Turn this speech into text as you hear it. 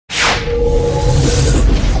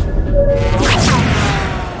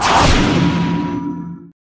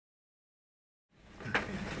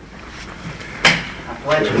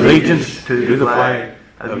allegiance to the flag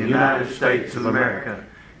of the United States of America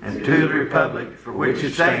and to the republic for which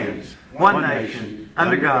it stands, one nation,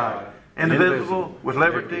 under God, indivisible, with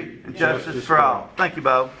liberty and justice for all. Thank you,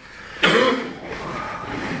 Bo.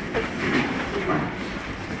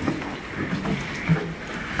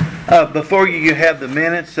 Before you have the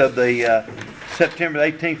minutes of the September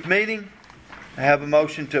 18th meeting. I have a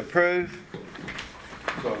motion to approve.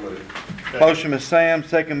 Motion by Sam,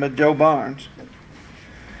 second by Joe Barnes.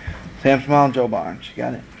 Sam Small and Joe Barnes. You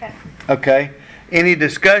got it? Okay. Okay. Any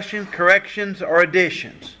discussion, corrections, or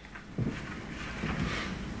additions?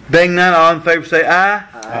 Being none, all in favor say aye.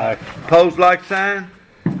 Aye. Opposed, like sign.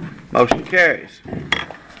 Motion carries.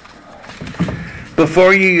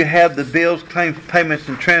 Before you have the bills, claims, payments,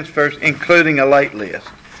 and transfers, including a late list.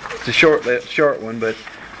 It's a short one, but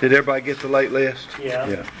did everybody get the late list?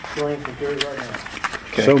 Yeah. Going from third right now.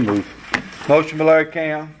 Okay. So move. Motion by Larry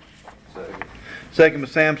Cam. Second by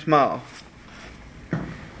Sam Small.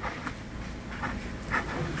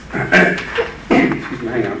 Excuse me,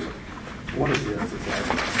 hang on. What is this?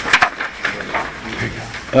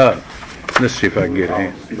 Let's see if I can get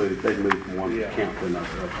it. They moved from one account to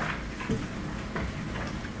another.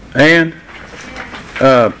 And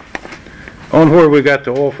on where we got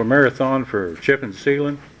the oil for Marathon for chip and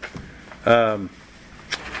sealing,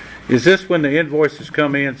 is this when the invoices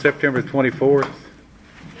come in, September 24th?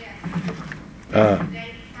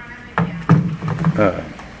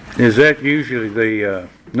 Is that usually the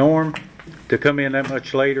norm to come in that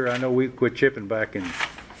much later? I know we quit chipping back in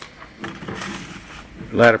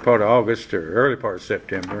the latter part of August or early part of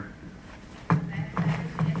September.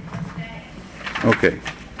 Okay.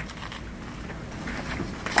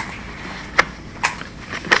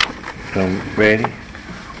 So, ready?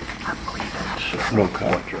 Roll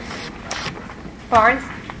call. Barnes?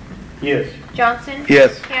 Yes. Johnston?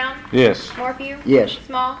 Yes. Count? Yes. Morphew? Yes.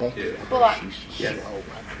 Small? Yes. Bullock? Yes.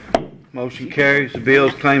 Motion carries. The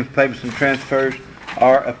bills, claims, payments, and transfers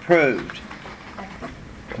are approved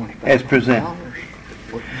as presented.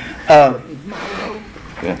 Yeah.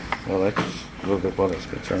 Well, that's a little bit what I was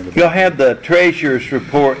concerned about. You'll have the treasurer's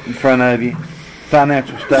report in front of you,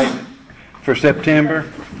 financial statement for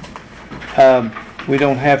September. We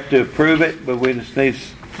don't have to approve it, but we just need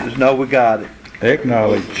to know we got it.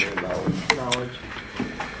 Acknowledge. Knowledge.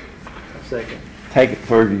 Second. Take it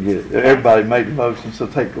wherever you get it. Everybody made the motion, so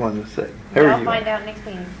take one in a second. I'll find out next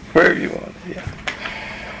meeting. Wherever you want it, yeah.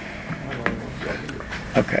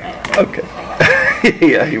 Okay.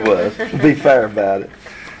 Yeah, he was. Be fair about it.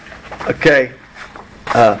 Okay.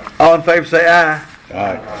 All in favor say aye.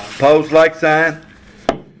 Aye. Opposed, like sign.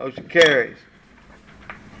 Motion carries.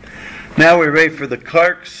 Now we're ready for the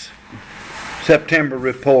clerk's September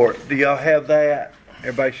report. Do y'all have that?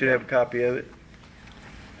 Everybody should have a copy of it.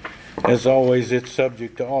 As always, it's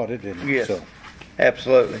subject to audit, isn't it? Yes,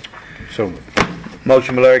 absolutely. So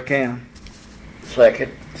Motion by Larry Cam.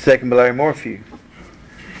 Second. Second by Larry Morphew.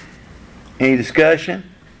 Any discussion?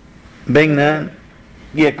 Being none?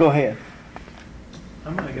 Yeah, go ahead. I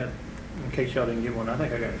might have got, in case y'all didn't get one, I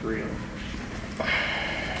think I got 3 of them.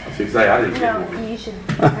 I was going to say, I didn't get No, one. you should.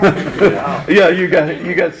 Yeah, you got it.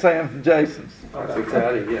 You got Sam's and Jason's. I was going to say,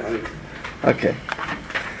 I didn't. Okay.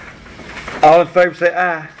 All in favor say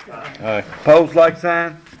aye. aye. Opposed, like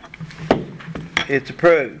sign. It's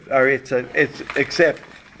approved, or it's accepted.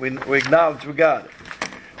 We acknowledge we got it.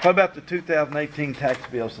 What about the 2018 tax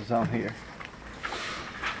bills that's on here?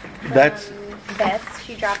 That's Beth,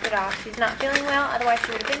 she dropped it off. She's not feeling well, otherwise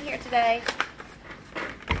she would have been here today.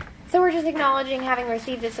 So we're just acknowledging having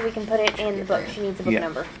received it so we can put it in the book. She needs a book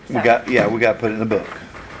number. So. we got to put it in the book.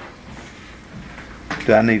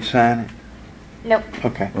 Do I need to sign it? Nope.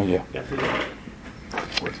 Okay. Oh yeah. Got 3.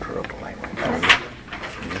 We're trouble anyway.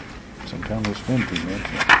 Sometimes we spend too much.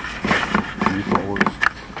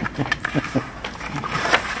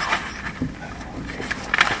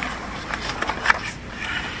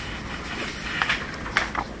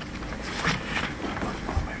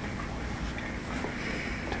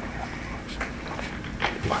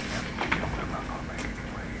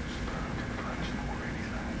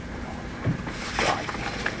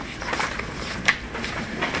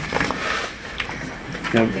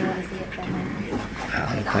 No, Do you want to see it from I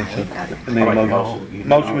don't think so. I need a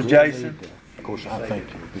motion with Jason. Of course, I think.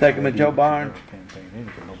 Second by Joe Barnes.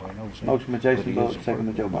 Motion by Jason Bullock,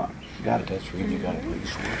 second by Joe Barnes. Got it. That's really got it.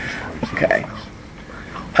 Okay.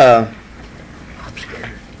 I'm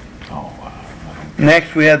scared. Oh,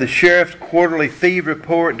 Next, we have the sheriff's quarterly fee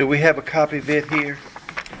report. Do we have a copy of it here?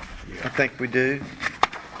 I think we do.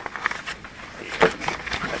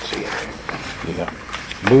 let's see it. Yeah.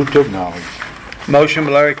 Move to acknowledge. Motion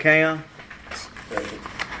by Larry Cam.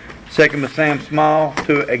 Second by Sam Small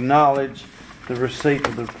to acknowledge the receipt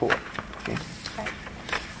of the report. Okay.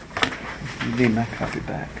 You need my copy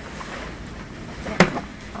back.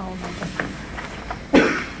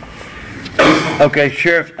 Okay,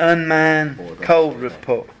 Sheriff's unmanned cold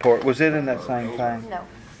report. Was it in that same thing? No.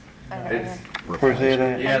 It's- Where's it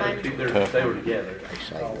at? Yeah, they were together.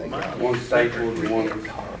 One stapled and one was.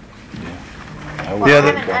 I Well, would- Yeah, I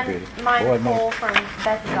the- have an unmined poll from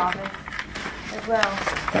Beth's office as well.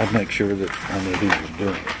 I'd make sure that I knew he was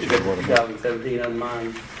doing it. Is that 2017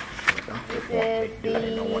 unmanned? This is the,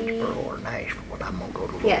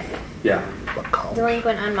 yes, Yeah.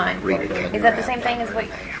 delinquent unmined. Is that the same thing as what,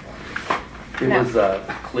 It No. was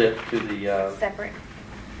clipped to the, separate?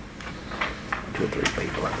 2 or 3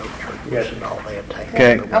 people I go to church and all that.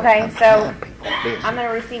 Okay. Okay, so I'm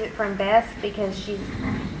gonna receive it from Beth because she's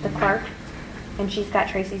the clerk and she's got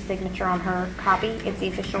Tracy's signature on her copy. It's the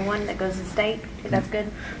official one that goes to the state. That's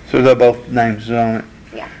good? So they're both names on it.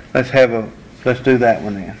 Yeah. Let's do that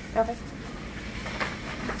one then. Okay.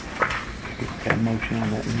 Got a motion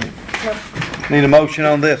on that one. Nope. Need a motion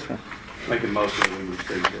on this one. make a motion that we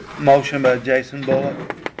received it. Motion by Jason Bullock,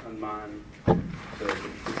 Unmined.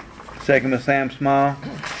 second by Sam Small.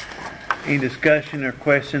 Any discussion or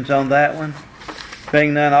questions on that one?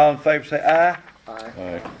 Being none, all in favor say aye.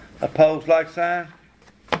 Aye. Opposed, like sign.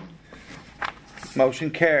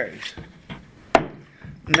 Motion carries.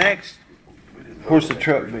 Next, where's the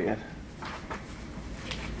truck bid?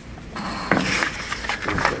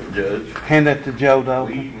 Judge, Hand that to Joe we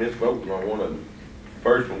Dalton. misvoted on one of them.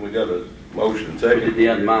 First one, we got a motion, We second. did the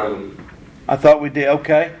unmined. I thought we did.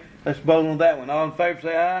 Okay, let's vote on that one. All in favor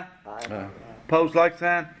say aye. Aye. Opposed, like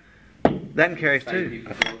sign. That one carries Same too.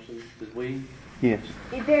 people's motions. Did we? Yes.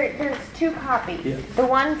 There's two copies. Yeah. The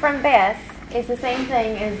one from Beth is the same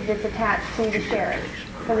thing as that's attached to the sheriff's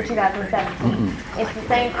for the 2017. It's the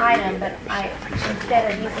same item, but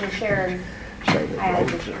instead of using the sheriff's, Say that I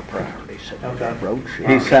added roads the are a priority, so Okay. that road should.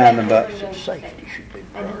 He signed the butt. Safety should be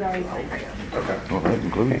and he already signed it. Well, that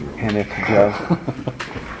includes. Hand it to Joe.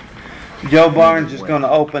 Joe Barnes is going to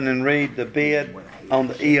open and read the bid on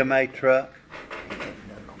the EMA truck.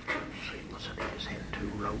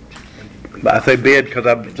 But I say bid because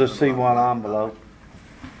I just see one envelope.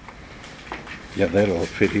 Yeah, that'll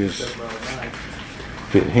fit him,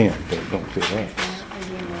 but it don't fit us.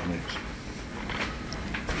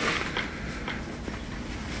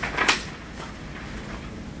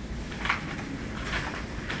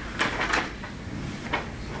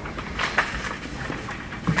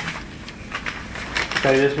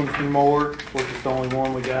 Okay, this one's from Moore, of course, it's the only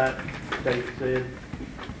one we got, David said.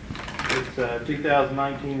 It's a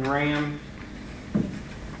 2019 Ram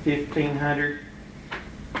 1500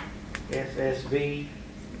 SSV,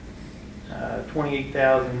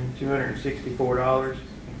 $28,264.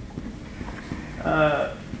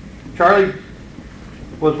 Charlie,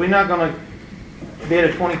 was we not gonna bid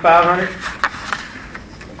a 2,500?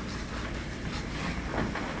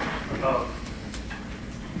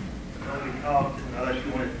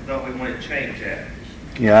 Thought we wanted to change that.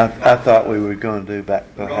 Yeah, I thought we were going to do back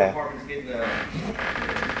The the road half. department's getting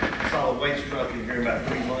a solid waste truck in here in about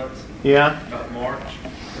 3 months, Yeah. about March.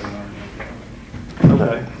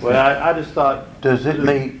 Okay, well, I just thought, Does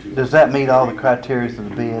that meet all the criteria of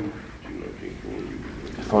the bid?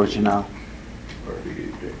 As far as you know.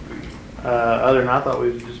 other than I thought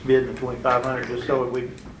we was just bidding the 2,500 just so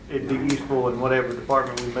it'd be useful in whatever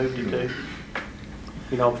department we moved it to.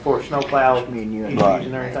 You know, before snowplow Me and you issues Right.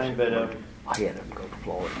 and everything, but, I had them go to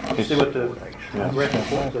Florida. see what the rest of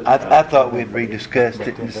the report says. I thought we'd rediscussed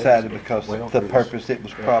it and decided because the purpose it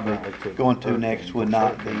was probably going to next would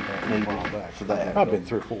not be needed for that. I've been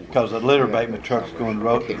 3 or 4. Because the litter abatement truck's going to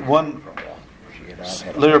road. One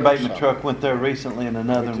litter abatement truck went there recently and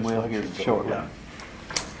another one will here shortly.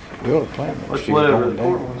 We ought to plan that. Let's She's let her going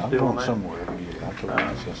report down. one I'm still going on that. somewhere every year. I told her, I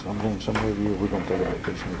said, I'm going somewhere every year. We're going to take a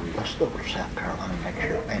vacation every year. Let's go to South Carolina next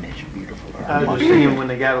year, man, it's beautiful. I was just seeing when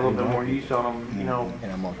they got a little bit more use on them, you know,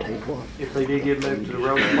 And I'm gonna tell you what, if they did get moved to the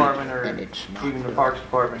road department or and it's not, even the parks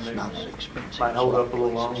department, it's they not as expensive. might as hold other up a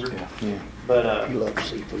little places. longer. Yeah. But, If you love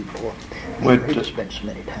seafood, boy, We'd- we've spent so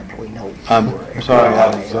many times, we know. I'm where sorry,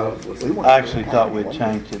 we want I actually thought we'd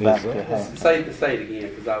changed it back to half. Say it again,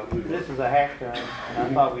 because we were. this is a half ton, and I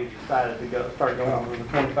thought we decided to start going with the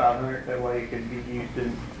 2,500, that way it could be used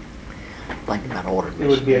in, Think about ordering it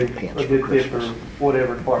would be a pants good for fit for Christmas.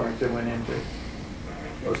 whatever departments it went into.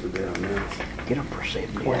 Supposed to be on this. Get them for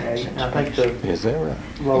 79 28, cents. and I think the Is that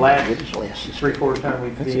right? last Get as less as 3/4 ton we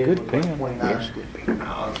That's a did good was pen. like 29. Yes, good people.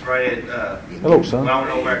 It's right at, Hello, son. when I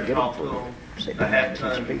went over at Get 'em Hospital, for a half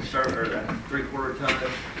ton, 79 cents. or a 3/4 ton,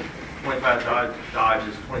 25 Dodge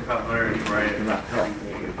is 2,500, and Ram,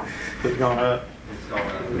 It's gone up. it's gone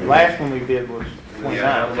up. The last one we did was Yeah,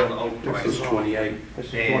 that was 29. on the old This is price. 28. This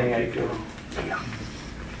is And- 28.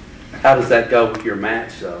 How does that go with your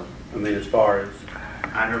match though? I mean, as far as,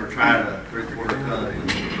 I never tried a 3/4 ton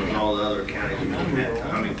with all the other counties we had.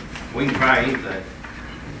 I mean, we can try anything.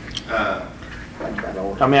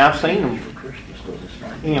 I mean, I've seen them,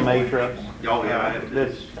 EMA trucks, Oh, yeah, I have.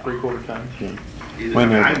 that's 3/4 tons. Either, I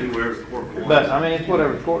mean, I can do whatever the court wants. But, I mean, it's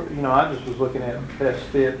whatever, I just was looking at best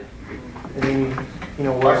fit, and then,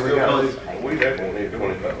 wherever we got. We definitely need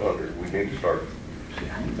 2,500. We need to start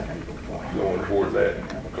going toward that.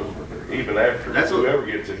 Because even after, That's what- whoever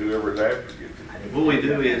gets it, whoever's after gets it. What we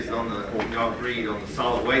do is on the, y'all agreed on the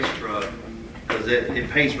solid waste truck, because it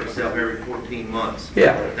pays for itself every 14 months.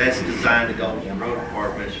 yeah, That's designed to go to the road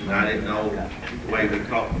department, and I didn't know the way we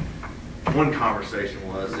caught. One conversation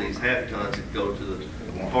was these half tons that go to the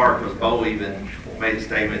park, because Bo even made a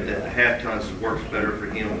statement that the half tons works better for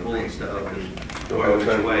him pulling stuff and where which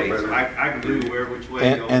way. So I can do where which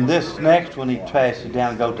way. go. And this next one, he passes it down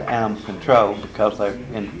and go to animal control because they're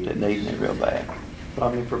needing it real bad. I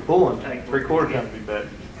mean, for pulling, 3/4 ton would be better.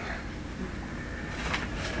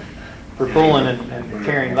 For pulling and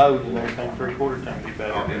carrying loads and everything, 3/4 ton would be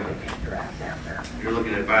better. You're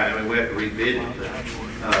looking at about, I mean, we have to rebid it,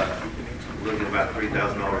 we're looking at about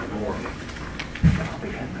 $3,000 more.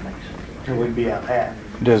 And we'd be out half.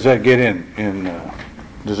 Does that get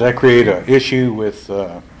does that create an issue with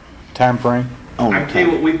time frame? On I the can tell you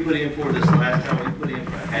time. what we put in for this last time, we put in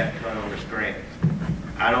for a half ton on this grant.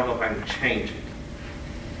 I don't know if I can change it.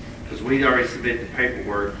 Because we already submitted the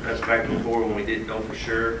paperwork, that's back before when we didn't know for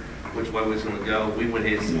sure which way we was gonna go. We went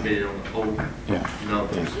ahead and submitted on the old Yeah.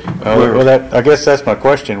 numbers. Well, I guess that's my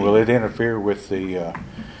question. Will it interfere with the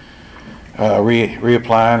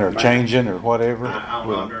reapplying or changing or whatever? I don't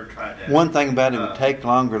know, I've never tried that. One thing about it would take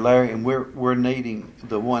longer, Larry, and we're needing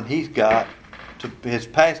the one he's got his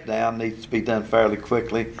pass down needs to be done fairly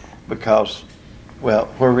quickly because, well,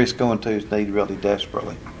 where it's going to is needed really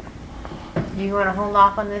desperately. Do you want to hold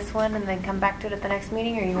off on this one and then come back to it at the next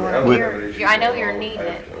meeting, or you want Yeah, to we hear? have an issue I know on you're all needing half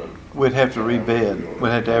it. ton. We'd have to rebid. We'd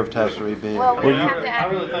have to advertise to rebid. Well, we Well, have to I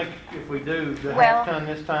really add, think if we do the Well- half ton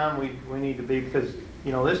this time, we need to be, because,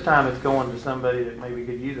 this time it's going to somebody that maybe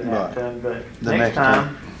could use a half Right. ton, but The next next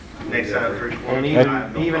time, Next time, 3/4.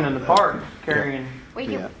 and even in the parks, carrying we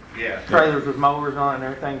Yeah. can, Yeah. trailers with mowers on it and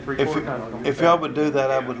everything, 3/4 tons. If y'all would do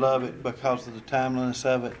that, I would love it because of the timeliness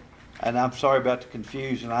of it. And I'm sorry about the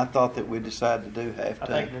confusion. I thought that we decided to do half I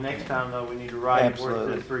ton. think the next time though, we need to write it where it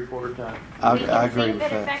Absolutely. says 3/4 ton. I we can agree see with if it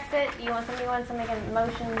that. affects it. You want to make a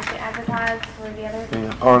motion to advertise for the other?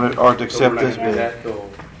 Yeah. Or to accept this So we're not gonna do bid. that till-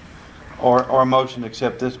 Or a motion to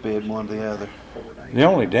accept this bid, one or the other. The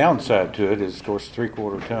only downside to it is, of course,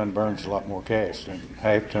 3/4 ton burns a lot more gas than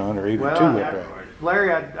half ton or even Well, 2-wheel drive.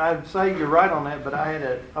 Larry, I'd say you're right on that, but I had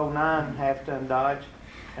a '09 half ton Dodge,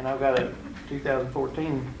 and I've got a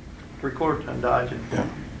 2014 3/4 ton Dodge. And Yeah. I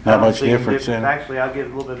Not don't much see any difference in it. Actually, I'll get a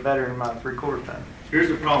little bit better in my 3/4 ton. Here's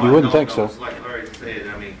the problem. You I wouldn't don't think know. so. It's like Larry said,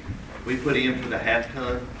 I mean, we put in for the half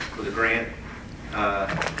ton for the grant. We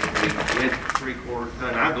went 3/4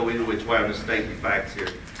 ton. I'll go either which way. I'm just stating the facts here.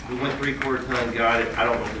 We went 3/4 ton, got it. I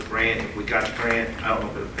don't know if the grant, if we got the grant, I don't know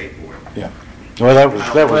if it'll pay for it. Yeah. Well, that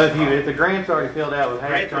Well, was, if the grant's already filled out with half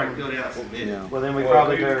Grant's already ton, filled out, submitted. Yeah. well, then we Well,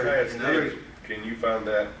 probably if we better. pass this, can you find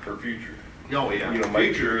that for future? Oh, yeah. You know,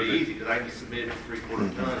 make Future sure would be that- easy, because I can submit it for 3/4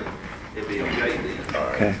 ton and it'd be okay then.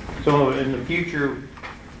 Okay. So in the future,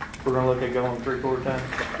 we're gonna look at going 3/4 ton.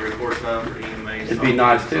 3/4 ton for EMA. It'd be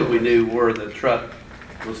nice too, if we knew where the truck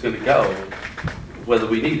was gonna go, whether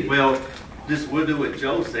we needed it. Well, we'll do what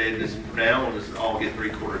Joe said, just from now on, just all get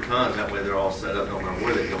 3/4 tons, that way they're all set up, no matter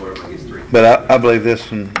where they go, everybody gets 3/4. But I believe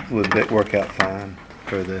this one would work out fine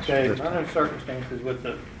for this. Okay, this under circumstances with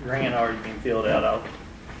the grant already being filled out,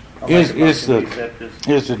 I'll is make a motion to the, accept this.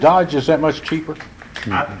 is the Dodge, is that much cheaper?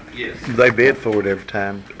 Yes. They bid for it every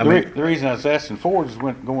time. I mean, The reason I was asking, Ford is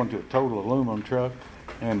going to a total aluminum truck.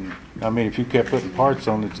 And, I mean, if you kept putting parts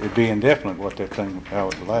on it, it'd be indefinite what that thing, how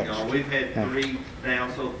it You lasts. know, we've had 3 now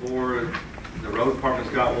so far, the road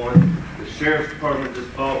department's got one, the sheriff's department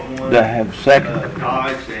just bought one. they have a second.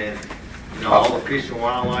 Dodge and, all the fish and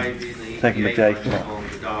wildlife, and the Second EPA by Jason. on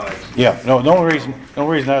the Dodge. Yeah, no, the only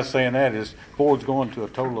reason I was saying that is Ford's going to a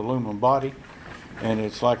total aluminum body, and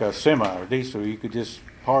it's like a semi or diesel. You could just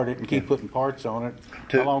part it and keep putting parts on it.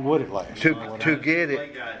 How long would it last? To get it,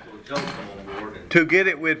 Play guy until Joe come on board and. to get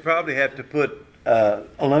it, we'd probably have to put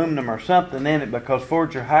aluminum or something in it because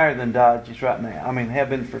Fords are higher than Dodges right now. I mean, have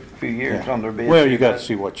been for a few years Yeah. on their bids. Well, you got to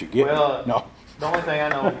see what you get. Well, No. The only thing I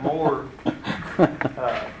know more,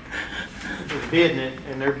 is bidding it,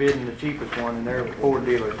 and they're bidding the cheapest one, and they're a Ford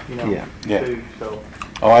dealer, you know, Yeah. Yeah. too, so.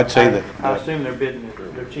 Oh, I'd say that. I assume they're bidding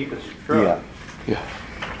their cheapest truck. Yeah.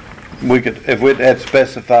 Yeah. We could, if we'd had to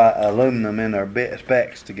specify aluminum in our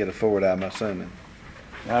specs to get a Ford, I'm assuming.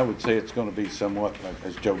 I would say it's gonna be somewhat, like,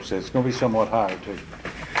 as Joe says, it's gonna be somewhat higher too.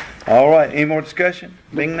 All right, any more discussion?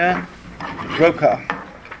 Being none, roll call.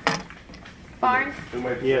 Barnes, Who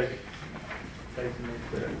made the Yes.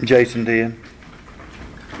 second? Jason did.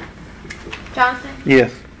 Johnson,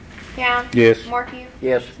 Yes. Count. Yes. Morphew.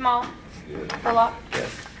 Yes. Small. Yes. Bullock.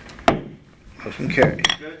 Motion carries.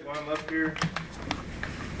 Judge, while I'm up here,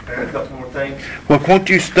 I got a couple more things. Well, won't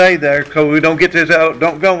you stay there, cause we don't get this out,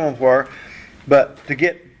 don't go nowhere. But to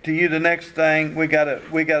get to you, the next thing, we got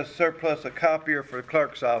a surplus, a copier for the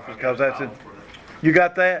clerk's office, cause that's it. You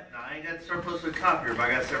got that? Now, I ain't got surplus with copier, but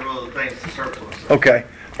I got several other things to surplus. Okay.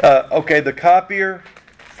 Okay, the copier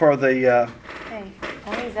for the, Hey,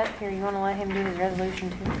 while he's up here, you wanna let him do his resolution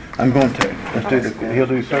too? I'm going to. Let's do the, he'll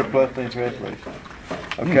do surplus and resolution.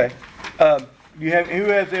 Okay. You have, who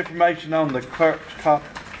has the information on the clerk's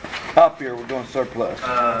copier we're doing surplus?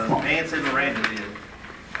 Nancy and Miranda did.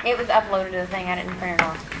 It was uploaded to the thing, I didn't print it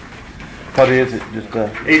off. What is it? Just,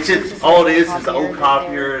 It's just, all it is an old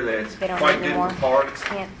copier that's They don't quite need good anymore. for parts.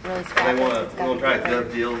 Can't really They scrap it. wanna, It's we got wanna try to be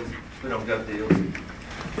gut deals, we don't gut deals.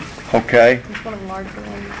 okay. It's one of the larger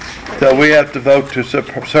ones. So we have to vote to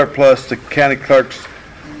surplus the county clerk's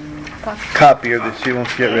copier that she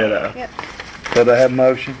wants to get rid of. Yep. So do I have a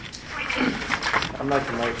motion? I make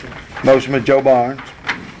a motion. Motion by Joe Barnes.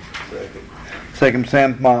 Second. Second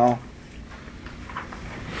Sam Small.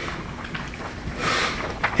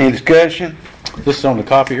 Any discussion This is on the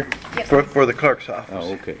copier? for the clerk's office?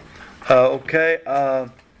 Oh, okay. Okay,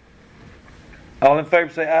 all in favor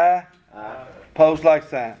say aye. Aye. Opposed, like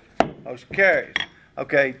sign. Motion carries.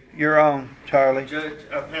 Okay, you're on, Charlie. Judge,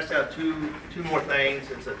 I passed out two more things.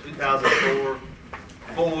 It's a 2004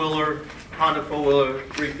 four-wheeler, Honda four-wheeler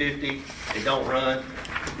 350. It don't run.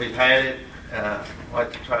 We've had it. I'd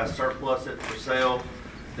like to try to surplus it for sale.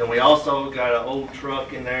 Then we also got an old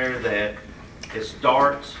truck in there that it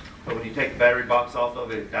starts, but when you take the battery box off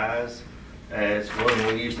of it, it dies. It's one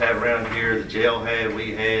we used to have around here. The jail had,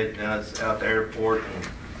 we had. Now it's out the airport and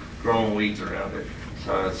growing weeds around it.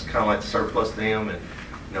 So it's kind of like surplus them, and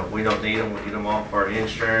if we don't need them, we'll get them off our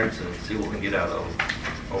insurance and see what we can get out of them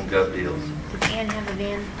on gov't deals. Does Ann have a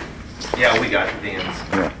VIN? Yeah, we got the bins.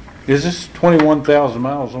 Yeah. Is this 21,000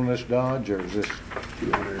 miles on this Dodge, or is this?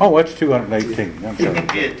 Oh, that's 218. I'm sorry.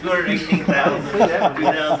 Yeah, 218,000,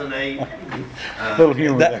 2008. Little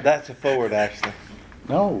humor there. That's a Ford, actually.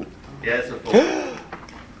 No. Yeah, it's a full.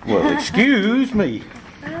 Well, excuse me.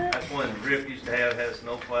 That's one Rip used to have, had a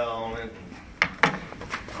snowplow on it. And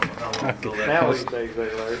I don't know how long ago that Now was. these days they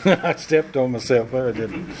Larry. I stepped on myself there,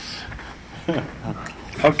 didn't I?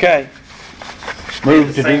 Okay,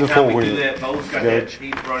 Move to do the At the same time we do four-wheeler. that, Bo's got that, Judge.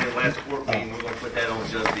 he's running last court meeting, we're gonna put that on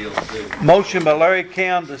gov't deals too. motion by Larry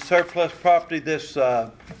Count to surplus property, this,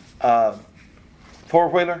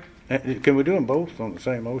 four-wheeler. Can we do them both on the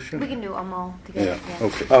same motion? We can do them all together. Yeah,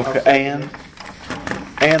 okay. Okay,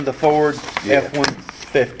 and the Ford Yeah.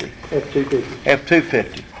 F-150, F-250.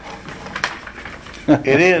 F-250.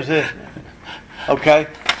 It is, isn't it? Okay,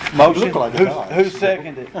 motion, Look like a Dodge. who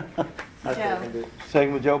seconded it? I second it.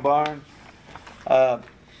 Second with Joe Barnes.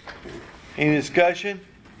 Any discussion?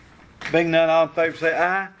 Being none, all in favor say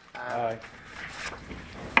aye. Aye.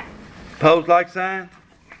 Opposed, like sign.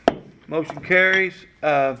 Motion carries.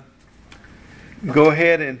 Go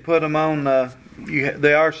ahead and put them on,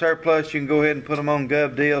 they are surplus, you can go ahead and put them on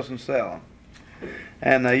Gov Deals and sell them.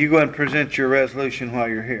 And you go ahead and present your resolution while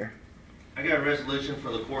you're here. I got a resolution for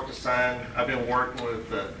the court to sign. I've been working with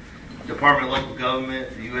the Department of Local Government,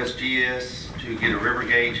 the USGS, to get a river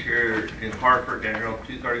gauge here in Hartford, down here on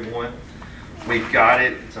 231. We've got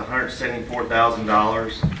it. It's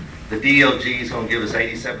 $174,000. The DLG is going to give us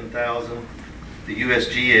 $87,000. The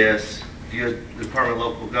USGS, the Department of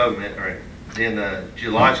Local Government, or then the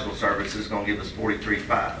Geological Service is going to give us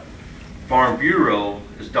 $43,500. Farm Bureau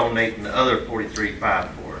is donating the other $43,500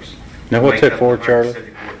 for us. Now, what's that for, Charlie?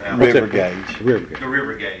 $174,000. What's River that for? gauge. River gauge. The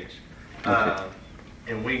river gauge.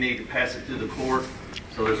 And we need to pass it through the court.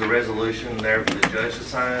 So there's a resolution there for the judge to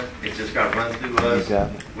sign. It's just got to run through us. You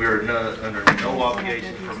got it. We're under no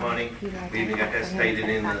obligation for money. We even got that stated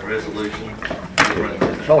in the resolution. We'll run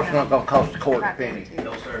through So that. it's not gonna cost the court a penny.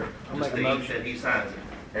 No, sir. Just the ink that he signs it.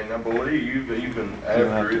 And I believe even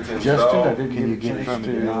after it's Justin, I installed, didn't Can you get a get chance from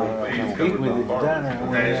to the- meet with it down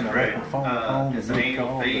there. That is correct. Phone home It's and an they annual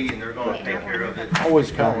called fee me. and they're going to take care of it. I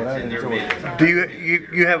always call it. I It's in their enjoy it. bids.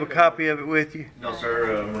 Do you have a copy of it with you? No,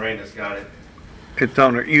 sir. Miranda's got it. It's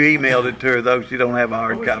on her. You emailed it to her, though. She don't have a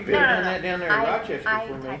hard copy of it. that down there in Rochester I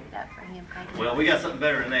for me. typed it up for him. Thank you. Well, we got something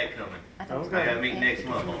better than that coming. I think Okay. I got a so. meeting next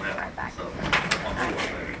month on that, Right back. so. I'll do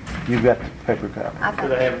it. You got the paper copy. I Do thought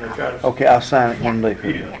they have in their charters? Okay, I'll sign it when they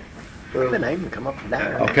leave. Then they can come up and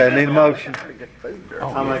down. Okay, I need a motion. Pretty good food there.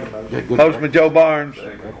 I'll make a motion. Yeah, good. Motion by Joe Barnes,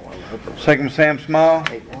 second by Sam Small.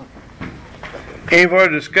 Any further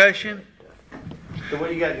discussion? So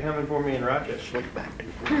what you got coming for me in Rochester? Slick back to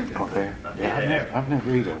Okay. Yeah, I've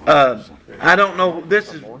never eaten. I don't know,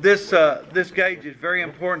 this gauge is very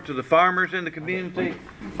important to the farmers in the community.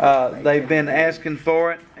 They've been asking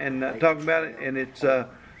for it and talking about it, and it's,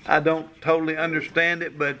 I don't totally understand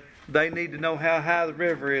it, but they need to know how high the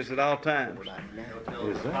river is at all times. It'll tell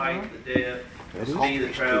us the height, the depth, the speed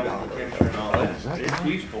of travel, the temperature and all that. It's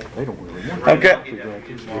useful. They don't really want Right Okay. now, I'll get that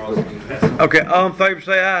to you tomorrow, so you can pass it. Okay, all in favor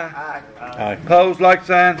say aye. Aye. Opposed, like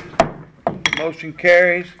sign. Motion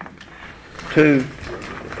carries to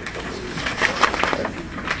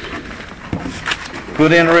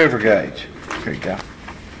put in a river gauge. Here you go.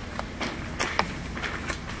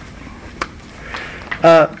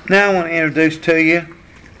 Now I want to introduce to you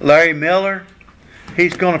Larry Miller.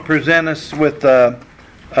 He's going to present us with an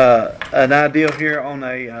idea here on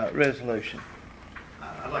a resolution.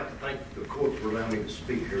 I'd like to thank the court for allowing me to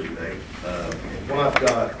speak here today. What I've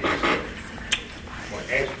got is, I want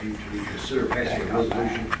to ask you to consider passing a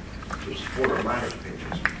resolution to support our miners'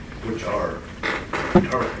 pensions, which are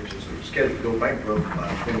retirement pensions that are scheduled to go bankrupt by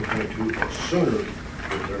 2022 or sooner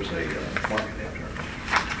if there's a market downturn.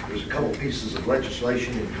 There's a couple pieces of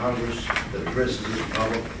legislation in Congress that addresses this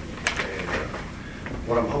problem, and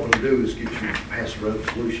what I'm hoping to do is get you to pass a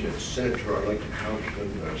resolution and send it to our elected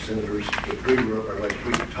congressmen, our senators, which we were up our last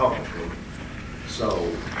week talking to them. So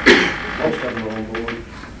most of them are on board,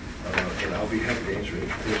 and I'll be happy to answer any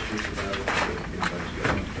questions about it if anybody's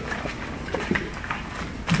got.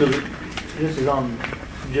 So this is on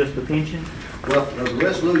just the pension? Well, the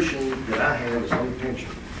resolution that I have is on the pension,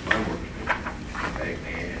 my work. Okay,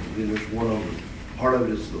 and then there's one on, part of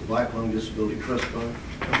it is the Black Lung Disability Trust Fund.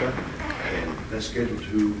 Okay. And that's scheduled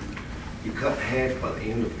to be cut in half by the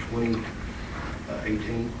end of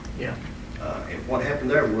 2018. Yeah. And what happened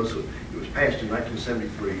there was, it was passed in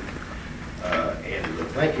 1973, and the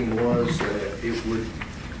thinking was that it would,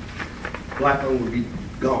 Black Lung would be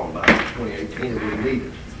gone by 2018, it wouldn't need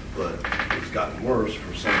it. But it's gotten worse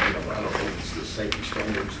for some people. I don't know if it's the safety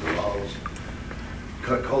standards, the laws,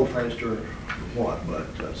 cut coal faster, or what,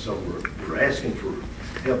 but so we're asking for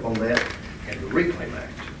help on that. And the Reclaim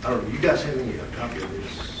Act, I don't know, you guys have any copy of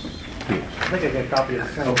this? I think I got a copy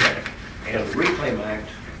of the Okay. And the Reclaim Act,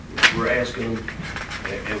 we're asking,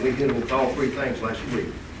 and we did with all three things last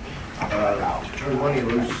week, to turn money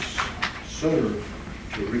loose sooner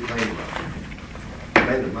to reclaim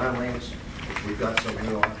abandoned mine lands, which we've got some here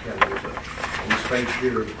in Ohio County. There's on this page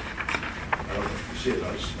here, I don't know if you see it,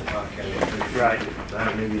 it's Ohio County. Right.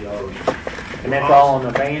 $9 million. And that's all on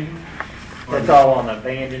abandoned? That's all on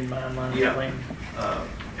abandoned mine lands? Yeah.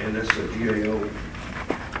 And that's a GAO,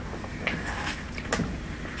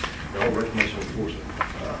 no reclamation enforcement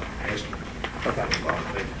estimate. Okay.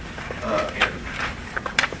 And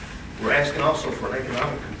we're asking also for an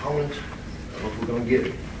economic component. I don't know if we're going to get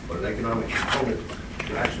it, but an economic component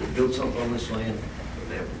to actually build something on this land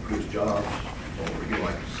that will produce jobs, or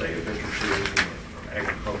like say adventure tourism or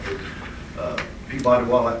agriculture. Peabody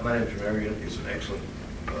Wildlife Management Area is an excellent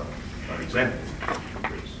example of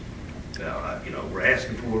this. Now, we're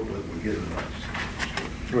asking for it, but we get it or not.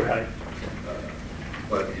 Right.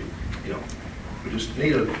 But, we just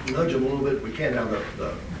need to nudge them a little bit. We can't have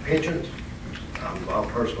the pensions. Involved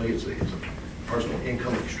personally, it's a personal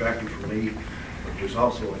income extracted for me, but there's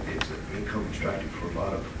also, it's an income extracted for a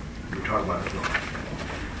lot of retired miners.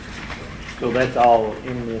 So that's all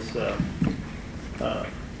in this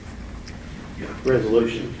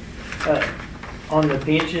resolution. On the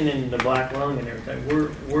pension and the black lung and everything,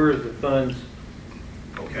 where is the funds?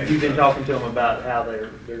 Okay. You've been talking to them about how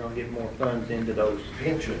they're going to get more funds into those.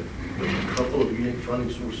 Pension, there's a couple of unique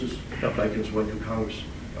funding sources making its way through Congress,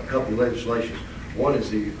 a couple of legislations. One is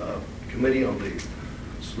the Committee on the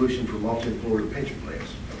Solution for Multi-Employer Pension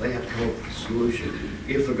Plans. They have to come up with a solution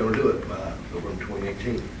if they're going to do it by November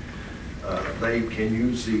 2018. They can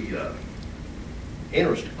use the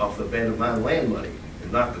interest off the abandoned mine land money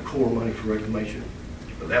and not the core money for reclamation.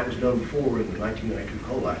 But that was done before in the 1992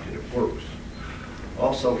 Coal Act, and it works.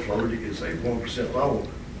 Also floated is a 1% loan,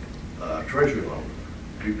 treasury loan,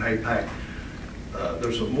 to be paid back.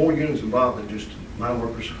 There's more unions involved than just mine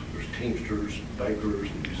workers. There's teamsters, bakers,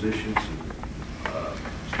 and musicians, and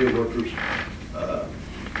steel workers.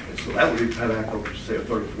 And so that would be paid back over, say, a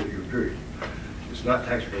 34-year period. It's not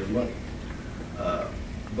taxpayer money.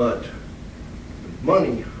 But the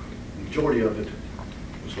money, the majority of it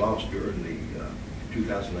was lost during the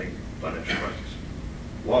 2008 financial crisis.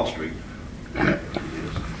 Wall Street, and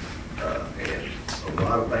a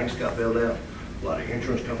lot of banks got bailed out, a lot of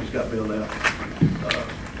insurance companies got bailed out,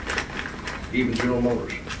 even General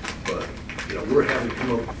Motors. But, you know, we're having to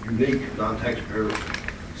come up with unique non-taxpayer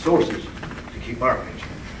sources to keep our pension.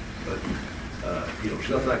 But, you know, there's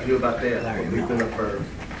nothing I can do about that. But we've been up there,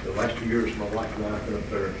 the last 2 years, my wife and I have been up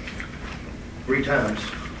there 4 times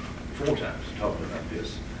talking about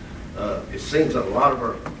this. It seems that a lot of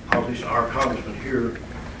our politicians, our congressman here,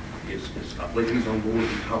 is I believe he's on board.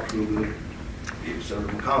 He talked real good. Senator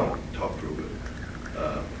McConnell talked real good.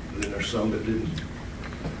 But then there's some that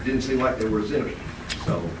didn't seem like they were as interested.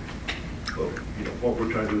 So, but, you know, what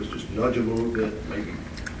we're trying to do is just nudge them a little bit, maybe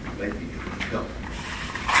help.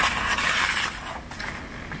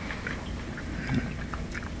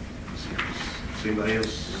 Does anybody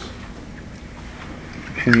else?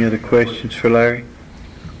 Any other questions for Larry?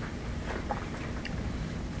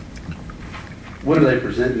 When are they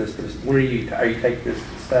presenting this? When are you taking this to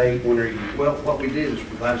the state? When are you? Well, what we did is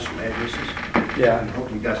provide some addresses. Yeah. And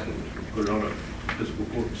hopefully you guys can put it on a fiscal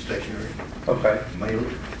court stationery. Okay. Mail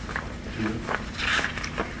it to them.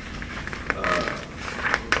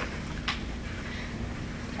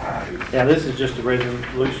 Now, this is just a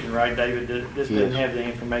resolution, right, David? This doesn't Yes. have the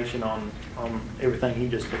information on everything he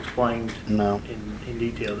just explained No. in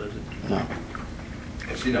detail, does it? No.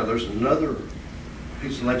 And see, now there's another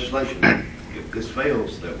piece of legislation, if this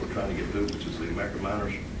fails, that we're trying to get through, which is the American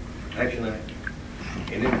Miners Protection Act.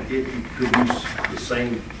 And it could use the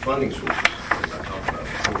same funding sources as I talked about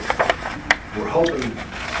before. We're hoping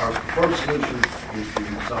our first solution is to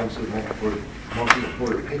use obviously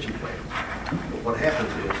multi-employer pension plans. But what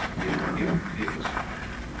happens is,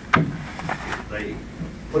 if they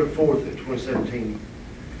put it forth in 2017,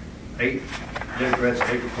 8 Democrats,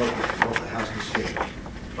 8 Republicans, both the House and the Senate,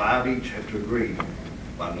 5 each have to agree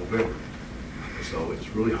by November. And so it's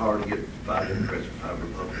really hard to get 5 Democrats and 5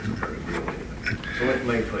 Republicans up there to agree on anything. So it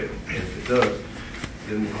may fail. And if it does,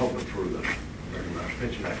 then we're hoping for the American Miners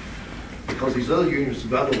Pension Act. Because these other unions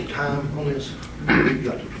have got a little time on this, we've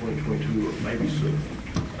got to 2022 or maybe soon.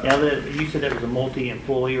 Now, you said that was a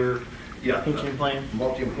multi-employer pension plan?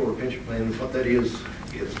 Multi-employer pension plan. And what that is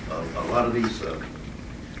a lot of these,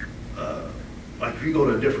 like if you go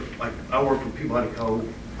to a different, like I work for Peabody Coal,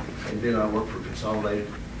 and then I work for Consolidated,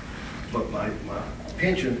 but my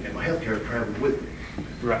pension and my health care travel with me.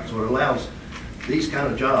 Right. So it allows these kind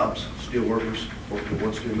of jobs, steel workers, working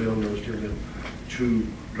one steel mill, another steel mill, to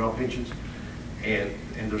draw pensions, and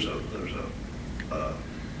there's a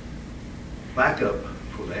backup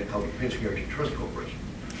for that called the Pension Guaranty Trust Corporation.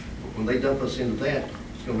 But when they dump us into that,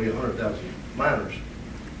 it's going to be 100,000 miners,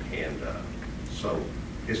 and so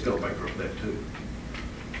it's going to bankrupt that too.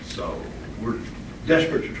 So we're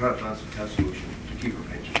desperate to try to find some kind of solution to keep our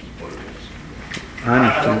pensions what it is.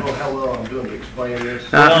 I don't know how well I'm doing to explain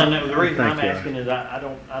this. Well, the reason I'm asking is I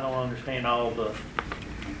don't understand all the,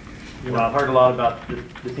 you know, I've heard a lot about the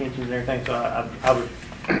pensions and everything, so I was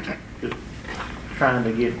just trying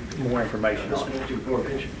to get more information This on it. multi-employer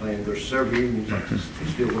pension plan, there's several unions like the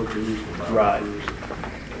steel workers, the Right. miners,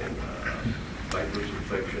 and bankers,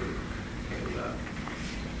 infection,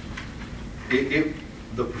 and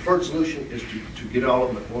the preferred solution is to get all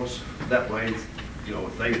of them at once. That way, you know,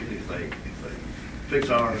 if they fix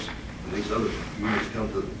ours, and these other unions come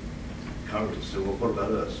to Congress and say, well, what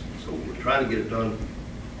about us? So we're trying to get it done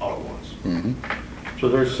all at once. Mm-hmm. So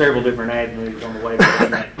there's several different avenues on the way to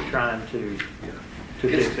trying to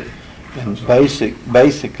fix it. And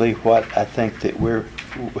basically what I think that what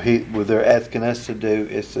they're asking us to do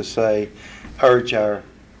is to say, urge our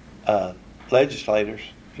legislators,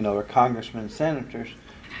 you know, our congressmen and senators,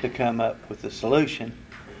 to come up with a solution,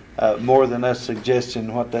 more than us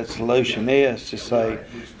suggesting what that solution is, to say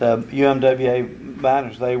the UMWA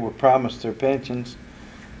miners, they were promised their pensions,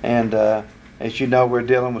 and as you know, we're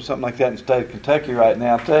dealing with something like that in the state of Kentucky right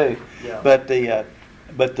now too. Yeah. But the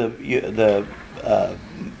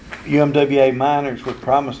UMWA miners were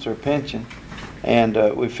promised their pension, and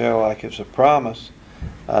we feel like it's a promise,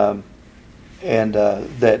 and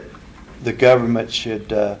that the government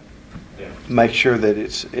should make sure that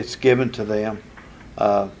it's given to them,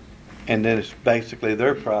 and then it's basically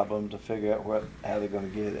their problem to figure out how they're going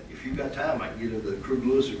to get it. If you've got time, I can get into the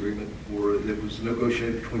Krug-Lewis agreement where it was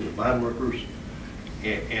negotiated between the mine workers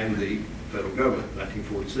and the federal government in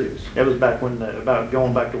 1946. That was back when about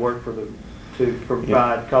going back to work to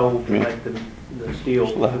provide coal to make the steel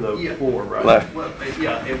to the floor, right? Left. Well,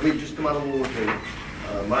 yeah, and we just come out of World War II.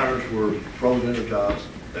 Miners were frozen in their jobs.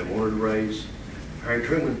 They wanted a raise. Harry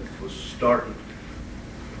Truman was starting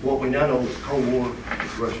what we now know was the Cold War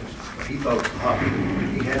with the Russians. He thought it was hot.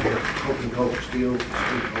 He had to have coke and coke steel,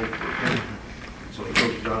 steel coke for a penny. So he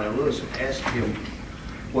goes to John L. Lewis and asked him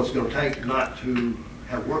what's it going to take not to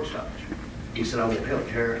have work stoppage. He said, I want health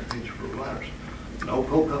care and pension for miners. No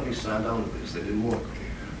coal companies signed on to this. They didn't want it.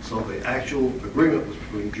 So the actual agreement was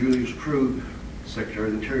between Julius Krug, Secretary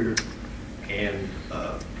of the Interior, and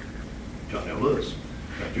John L. Lewis.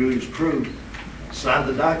 Now, Julius Krug signed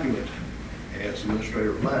the document as Administrator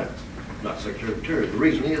of Mines, not Secretary of the Interior. The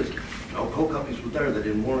reason is, no coal companies were there. They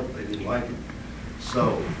didn't want it. They didn't like it.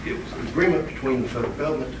 So it was an agreement between the federal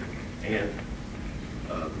government and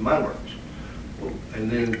the mine workers. Well,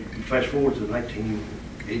 and then you fast forward to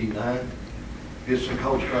 1989, Pittston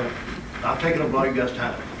Coal Strike. I'm taking up a lot of you guys'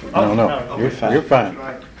 time. No, Okay. you're fine. You're fine.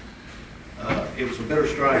 It was a bitter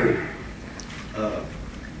strike.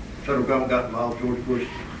 Federal government got involved. George Bush,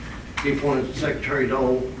 he appointed Secretary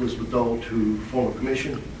Dole, Elizabeth Dole, to form a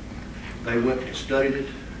commission. They went and studied it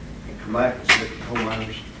and come back and said the coal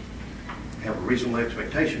miners have a reasonable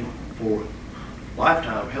expectation for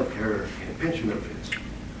lifetime health care and pension benefits.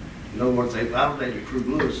 In other words, they validated Krug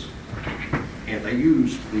Lewis, and they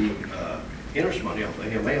used the interest money off the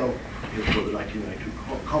AML for the 1992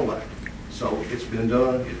 Coal Act. So it's been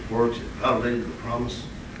done, it works, it validated the promise,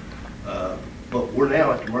 but we're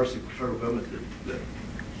now at the mercy of the federal government that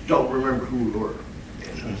don't remember who we were.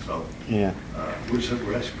 And so we're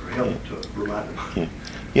asking for help to remind them. Yeah.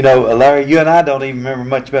 You know, Larry, you and I don't even remember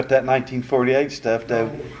much about that 1948 stuff, though.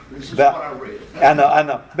 No, this is what I read. I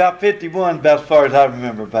know. About 51 about as far as I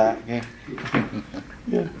remember back. Yeah.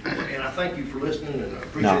 Yeah. And I thank you for listening, and I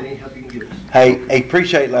appreciate any help you can give us. Hey,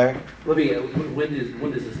 appreciate it, Larry. Let me,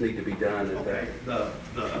 when does this need to be done? Okay.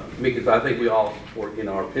 Because I think we all support,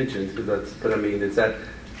 our pensions, but I mean, is that,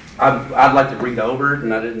 I'd like to read over it,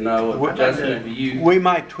 and I didn't know if Justin, if you. We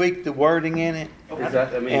might tweak the wording in it. Is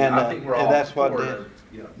that, I mean, And, I think we're all. that's what for it is.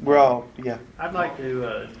 Yeah. We're all, I'd like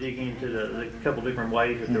to dig into the couple different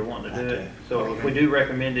ways that they're wanting to do it. So if we do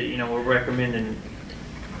recommend it, we're recommending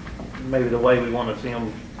maybe the way we want to see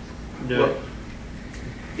them do it.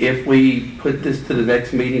 If we put this to the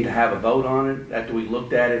next meeting to have a vote on it, after we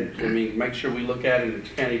looked at it, make sure we look at it, and the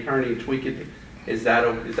county attorney and tweak it, is that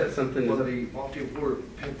something? Well, the multi-employer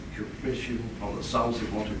pension commission on the solvency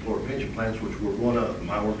of multi-employer pension plans, which were one of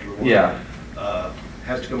my work were one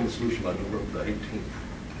has to come to a solution by November the 18th.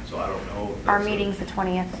 So I don't know. If Our that's meeting's the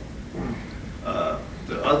 20th.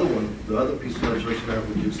 The other one, the other piece of legislation there,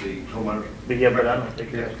 which is the coal miners. But I don't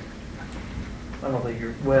think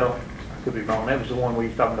you're, well, I could be wrong. That was the one where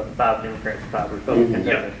you talking about the 5 Democrats, 5 Republicans.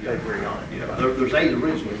 Yeah. They agree on it. Yeah. There's 8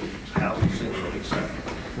 originally, House and Senate on each side.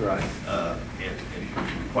 Right.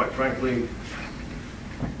 And quite frankly,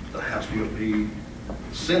 the House GOP,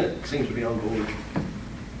 the Senate seems to be on board,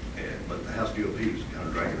 but the House GOP is kind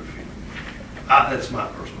of dragging their feet. That's my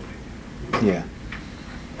personal opinion. yeah.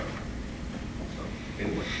 So,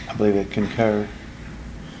 anyway. I believe it concur.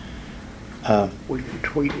 We can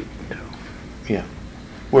tweet it. Yeah.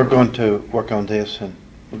 We're going to work on this, and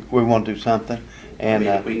we want to do something. And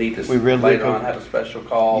if we need to we really later on have a special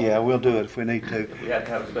call. Yeah, we'll do it if we need to. If we have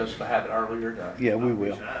to have a special to have it earlier. Yeah, we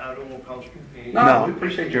will. I don't want to cause you. No, we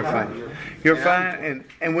appreciate your you're time. fine. You're fine,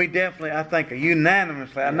 and we definitely, I think,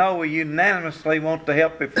 unanimously, I know we unanimously want to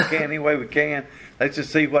help if we can, any way we can. Let's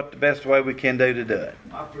just see what the best way we can do to do it.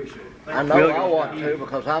 I appreciate it. I know I want to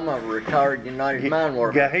because I'm a retired United Mine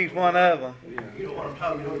worker. Yeah, he's one of them. You know what I'm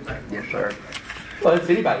talking about? Exactly. Yes, sir. Well, it's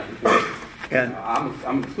anybody. And I'm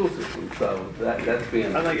in the school system, so that's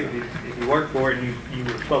being. I think if you work for it and you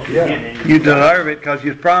were supposed to get it. you deserve it because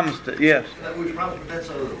you promised it, yes. We promised, but that's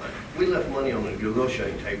the other thing. We left money on the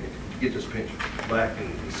negotiating table to get this pension back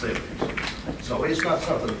in the 70s. So it's not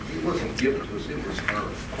something, it wasn't given to us, it was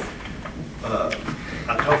earned.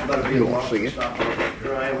 I talked about it being lost in stock market.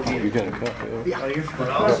 Here I am again. You got a copy? But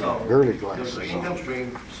also, Early there's glasses an on. income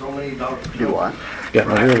stream, so many dollars. per Do ton. what? Got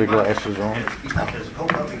my early glasses on. As a coal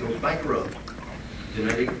company goes bankrupt, then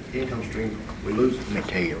that income stream, we lose it. Let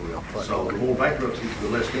me tell you real quick. So the more bankruptcies, the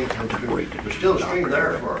less income stream. There's still a stream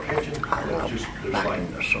there for our pension. It's just, there's Back like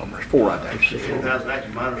in the summer, 4 days. 10,000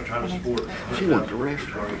 active miners trying to support. She went to the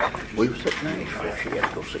restroom. We was sitting there, so she had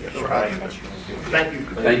to go see us. Thank you.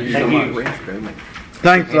 Thank you so much. Restroom and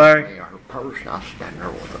Thanks, Larry. her purse, and I was standing there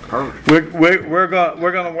with the purse. We're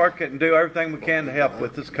going to work it and do everything we can to help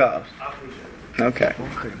with this cause. I appreciate it. Okay.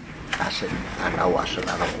 Okay. I said, I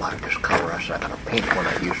don't like this color. I said, I got a pink one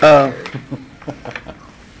I used to carry.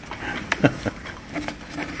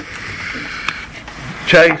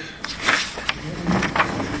 Chase,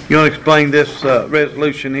 You want to explain this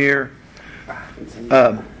resolution here?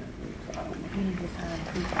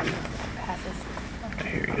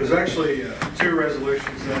 There's actually two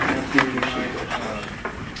resolutions that have to be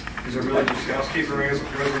tonight. These are really just housekeeping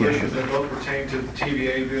resolutions that both pertain to the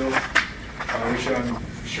TVA bill, which I'm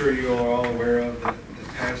sure you are all aware of, that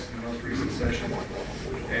passed in the most recent session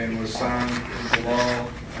and was signed into law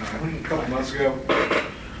a couple months ago.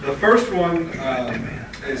 The first one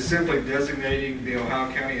is simply designating the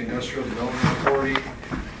Ohio County Industrial Development Authority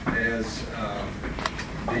as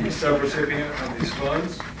the subrecipient of these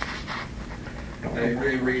funds.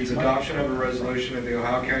 It reads, adoption of a resolution of the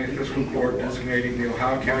Ohio County Fiscal Court designating the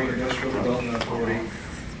Ohio County Industrial Development Authority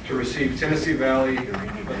to receive Tennessee Valley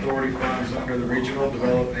Authority funds under the Regional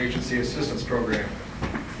Development Agency Assistance Program,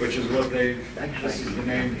 which is what this is the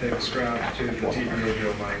name that they described to the TVA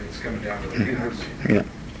bill money that's coming down to the House. Yeah.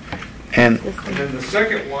 And then the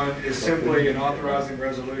second one is simply an authorizing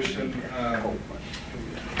resolution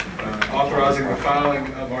authorizing the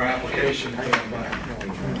filing of our application for the money.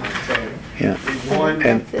 So, yeah.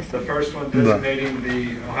 The first one designating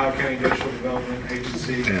the Ohio County Industrial Development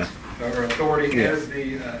Agency or Authority as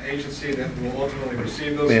the agency that will ultimately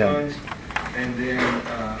receive those funds, and then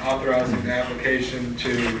authorizing the application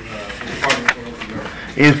to the Department of Local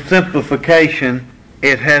Government. In simplification,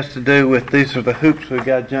 it has to do with these are the hoops we've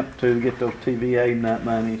got to jump to get those TVA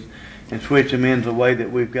monies and switch them in the way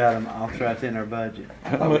that we've got them authorized in our budget.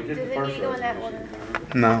 Does it need to go in that order?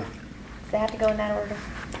 No. Does it have to go in that order?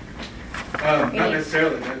 Not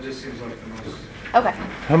necessarily. That just seems like the most. Okay.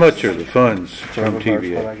 How much are the funds from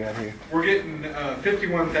TVA? We're getting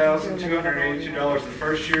 $51,282 the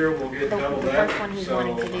first year. We'll get double that. First one he's So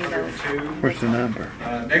wanting to do, though. 102. What's the number?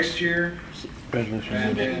 Next year, Resolution.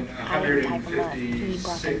 and then I didn't type them up. He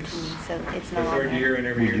brought them to 156 me, so it's the not on third there. year and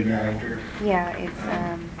every year thereafter. Yeah, it's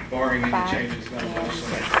Barring any 5 changes, not and much.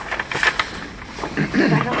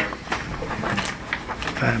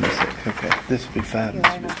 5 and 6. Okay, this would be 5 You're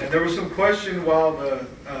right and on. 6. And there was some question while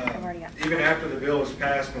I've already got even after the bill was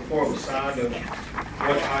passed, before it was signed, of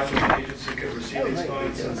what type of agency could receive these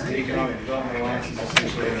funds, since the Economic Development Alliance is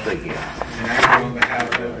essentially an actor on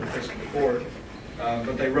behalf of the fiscal court.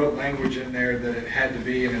 But they wrote language in there that it had to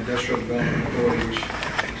be an industrial development authority, which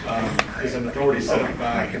is an authority set up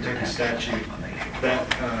by Kentucky statute. That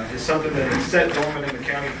is something that is set dormant in the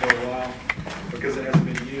county for a while because it hasn't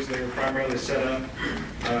been used. They were primarily set up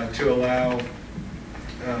to allow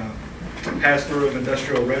pass-through of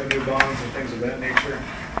industrial revenue bonds and things of that nature.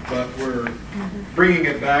 But we're bringing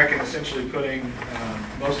it back and essentially putting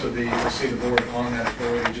most of the receipt board on that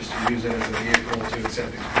authority just to use it as a vehicle to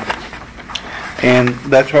accept these funds. And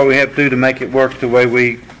that's what we have to do to make it work the way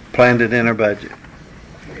we planned it in our budget.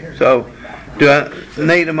 So, do I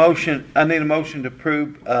need a motion? I need a motion to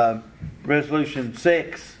approve resolution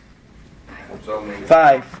 6.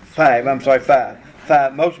 5. I'm sorry, 5.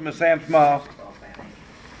 5. Motion by Sam Small.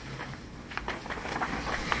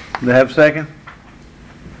 Do they have a second?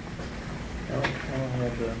 I don't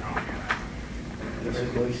have the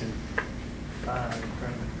resolution 5 in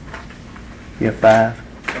front of me. Yeah, 5.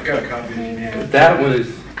 I've got a copy if you need it. That one is,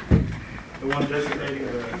 The one designating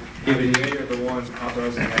the IDA or the one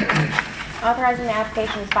authorizing the application? Authorizing the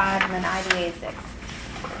application is 5 and then IDA is 6.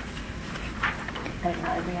 I didn't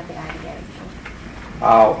know we have the IDA. So.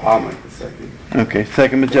 I'll make the second. Okay,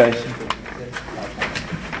 second by Jason.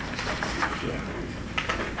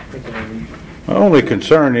 My only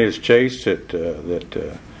concern is, Chase,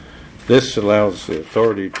 that this allows the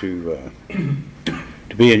authority to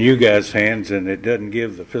be in you guys' hands, and it doesn't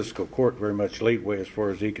give the fiscal court very much leeway as far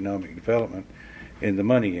as economic development in the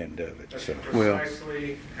money end of it. That's So,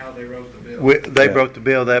 precisely how they wrote the bill. They wrote the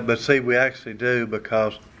bill that, but see, we actually do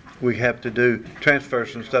because we have to do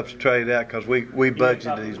transfers and stuff to trade out because we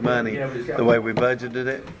budgeted these money the way we budgeted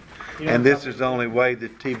it. And this is the only way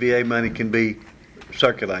that TVA money can be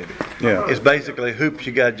circulated. yeah. It's basically hoops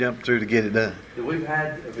you got to jump through to get it done. We've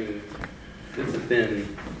had, I mean, this has been,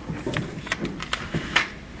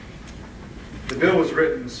 The bill was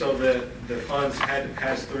written so that the funds had to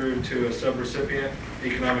pass through to a subrecipient,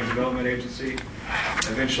 Economic Development Agency,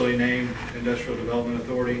 eventually named Industrial Development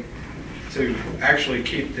Authority, to actually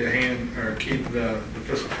keep the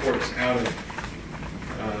fiscal courts out of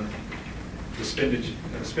the spending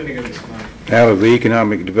of this money. Out of the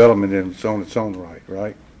economic development in its own right,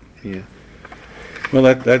 right? Yeah. Well,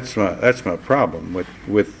 that's my problem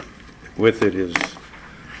with it is,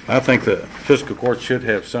 I think the fiscal court should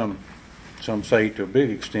have some say to a big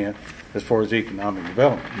extent as far as economic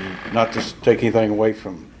development. Not to take anything away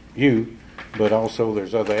from you, but also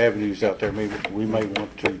there's other avenues out there maybe we may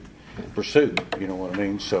want to pursue, you know what I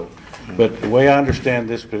mean? So, but the way I understand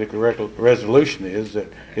this particular resolution is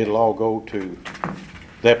that it'll all go to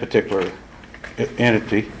that particular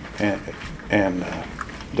entity, and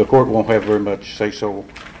the court won't have very much say so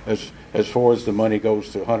as far as the money goes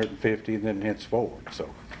to 150 and then henceforward. So,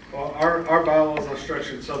 well, our bylaws are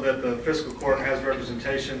structured so that the fiscal court has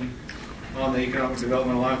representation on the Economic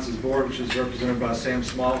Development Alliance's board, which is represented by Sam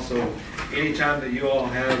Small. So anytime that you all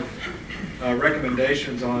have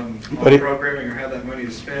recommendations on programming or how that money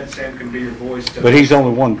is spent, Sam can be your voice. But he's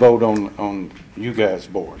only one vote on you guys'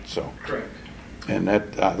 board, so. Correct. And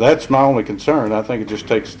that's my only concern. I think it just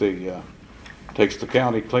takes the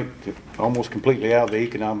county almost completely out of the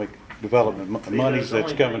economic development monies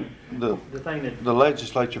that's coming. The thing that The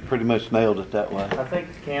legislature pretty much nailed it that way. I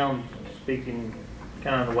think the count, speaking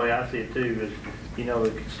kind of the way I see it too, is, you know, the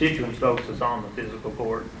constituents focus on the fiscal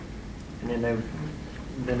court, and then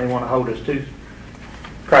they want to hold us to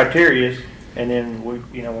criteria, and then we,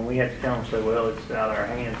 you know, when we have to tell them, say, well, it's out of our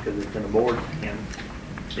hands because it's in the board's hands,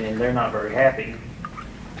 and they're not very happy,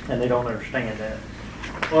 and they don't understand that.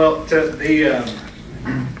 Well, the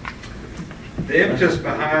impetus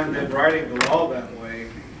behind them writing the law that way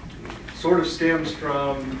sort of stems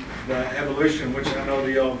from the evolution, which I know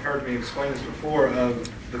that y'all have heard me explain this before, of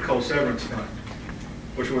the coal severance fund,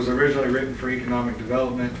 which was originally written for economic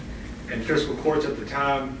development, and fiscal courts at the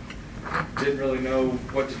time didn't really know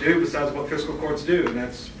what to do besides what fiscal courts do, and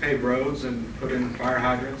that's pave roads and put in fire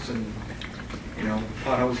hydrants and, you know,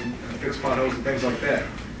 potholes and fix potholes and things like that.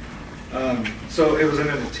 So it was in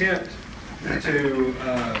an attempt to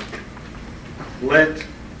let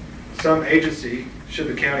some agency, should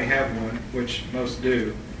the county have one, which most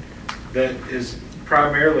do, that is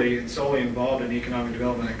primarily and solely involved in economic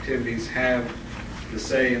development activities, have the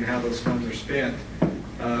say in how those funds are spent,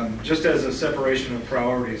 just as a separation of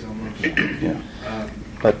priorities almost. Yeah.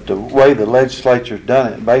 But the way the legislature's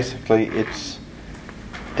done it, basically, it's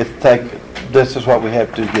this is what we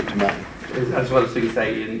have to get the money. That's what I was going to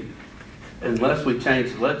say. Unless we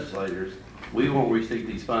change the legislators, we won't receive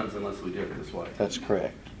these funds unless we do it this way. That's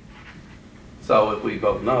correct. So if we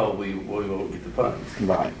vote no, we won't get the funds.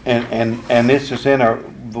 Right. And this is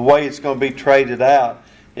the way it's going to be traded out.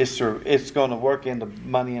 It's going to work in the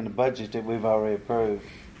money in the budget that we've already approved.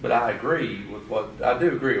 But I do agree with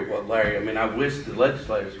what Larry. I mean, I wish the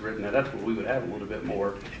legislators had written that. That's what we would have a little bit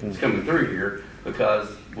more that's coming through here, because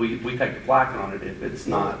we take the flak on it if it's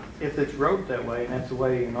not. If it's wrote that way, and that's the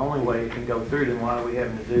way and the only way it can go through, then why are we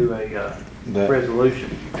having to do a resolution?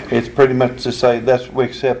 It's pretty much to say we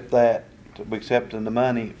accept that. We accepting the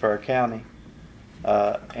money for our county,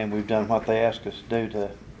 and we've done what they asked us to do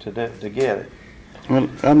to get it. Well,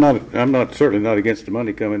 I'm not certainly not against the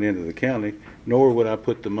money coming into the county, nor would I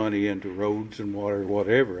put the money into roads and water or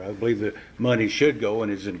whatever. I believe the money should go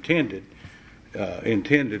and is intended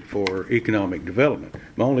for economic development.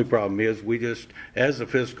 My only problem is we just, as a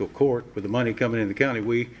fiscal court, with the money coming in the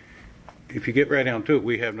county, if you get right down to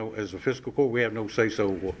it, as a fiscal court, we have no say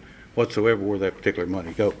so whatsoever where that particular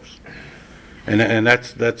money goes. And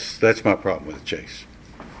that's my problem with it, Chase.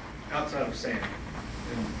 Outside of Sam,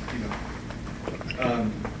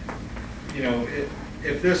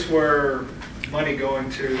 if this were money going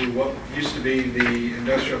to what used to be the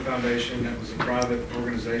Industrial Foundation, that was a private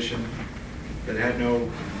organization that had no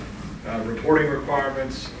reporting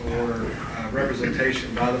requirements or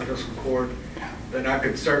representation by the fiscal court, then I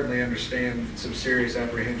could certainly understand some serious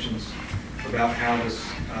apprehensions about how this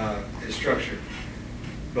is structured.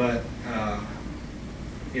 But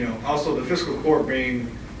also the fiscal court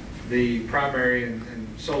being the primary and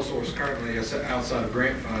sole source currently outside of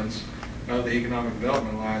grant funds of the Economic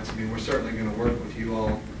Development Alliance, I mean, we're certainly going to work with you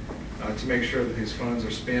all to make sure that these funds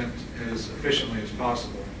are spent as efficiently as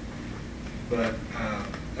possible. But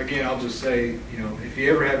again, I'll just say, if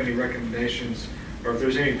you ever have any recommendations or if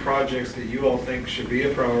there's any projects that you all think should be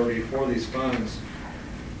a priority for these funds,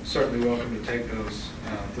 certainly welcome to take those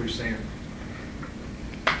through Sam.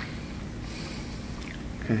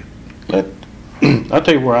 Okay. I'll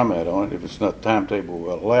tell you where I'm at on it, if it's not the timetable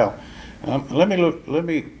will allow. Let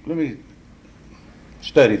me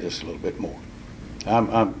study this a little bit more.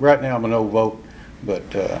 Right now I'm a no vote, but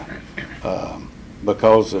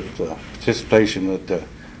because of the participation that the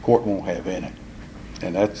court won't have in it,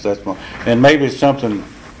 and that's my. And maybe it's something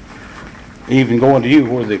even going to you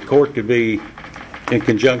where the court could be in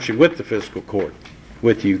conjunction with the fiscal court,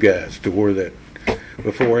 with you guys, to where that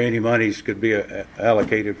before any monies could be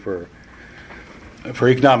allocated for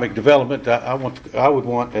economic development, I would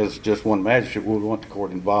want, as just one magistrate, would want the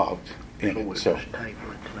court involved in it. So,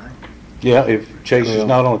 Yeah, if Chase is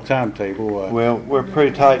not on a timetable. Well, we're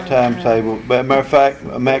pretty tight timetable, but matter of fact,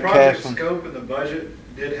 Matt The project Castle. scope and the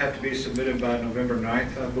budget did have to be submitted by November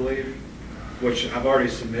 9th, I believe, which I've already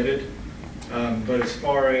submitted. But as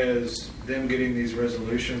far as them getting these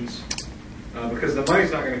resolutions, because the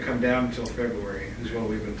money's not going to come down until February, is what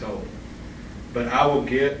we've been told. But I will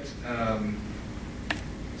get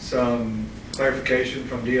some clarification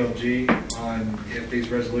from DLG on if these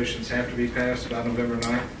resolutions have to be passed by November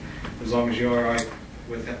 9th, as long as you're all right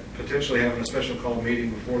with potentially having a special call meeting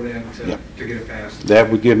before then to get it passed. That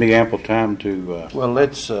would give me ample time to. Well,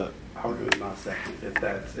 let's. I'll do it my second.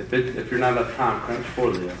 If you're not enough time crunch for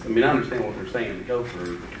this, I mean, I understand what they're saying to go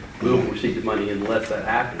through. We won't receive the money unless that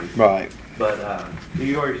happens. Right. But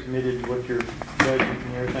You already submitted what your budget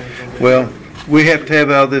and everything is going to be? Well, we have to have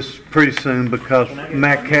all this pretty soon because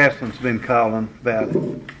Matt Castle's been calling about it.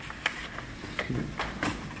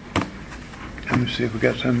 Let me see if we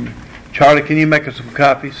got some. Charlie, can you make us some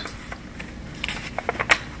copies?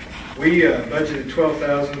 We budgeted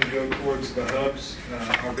 $12,000 to go towards the hubs,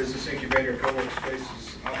 our business incubator, co-work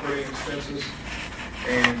spaces, operating expenses,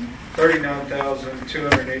 and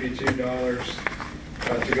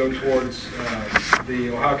 $39,282 to go towards the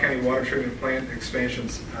Ohio County Water Treatment Plant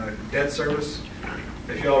expansion's debt service.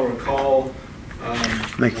 If y'all recall,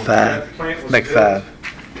 Make that five. plant was Make built, five.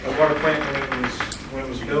 the water plant when it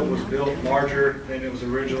was built larger than it was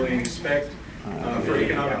originally spec'd for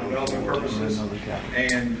economic development purposes.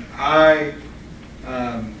 And I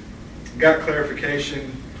got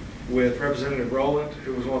clarification with Representative Rowland,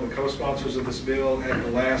 who was one of the co-sponsors of this bill at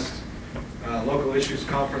the last local issues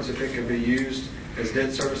conference, if it could be used as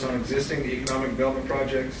debt service on existing economic development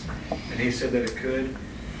projects, and he said that it could.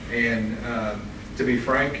 And to be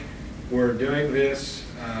frank, we're doing this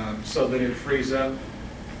so that it frees up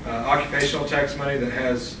occupational tax money that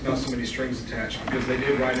has not so many strings attached, because they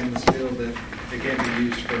did write in this bill that it can't be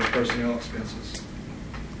used for personnel expenses.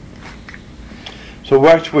 So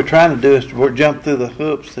what we're trying to do is we're jump through the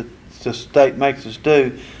hoops that the state makes us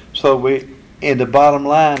do. So and the bottom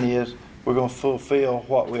line is we're going to fulfill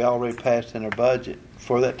what we already passed in our budget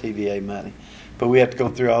for that TVA money. But we have to go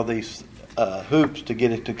through all these hoops to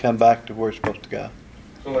get it to come back to where it's supposed to go.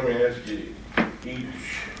 So let me ask you, each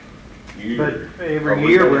year, But every are we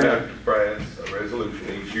year gonna we're have to pass a resolution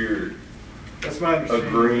each year That's my understanding.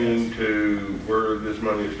 agreeing to where this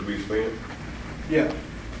money is to be spent? Yeah.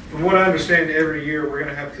 From what I understand, every year we're going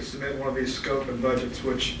to have to submit one of these scope and budgets,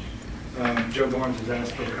 which Joe Barnes has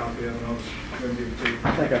asked for a copy of, and I was going to give it to you.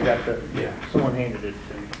 I think I got the, Yeah. someone handed it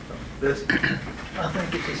to me. So. This, I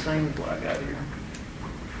think it's the same as what I got here.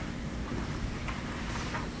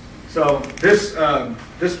 So this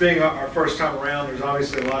being our first time around, there's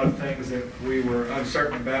obviously a lot of things that we were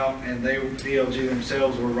uncertain about, and DLG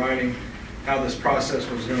themselves were writing how this process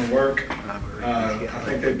was going to work. I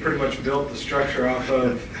think they pretty much built the structure off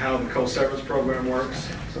of how the coal severance program works,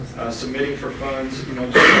 submitting for funds. You know,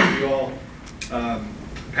 just like you all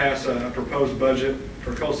pass a proposed budget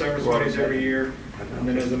for coal severance monies every year, and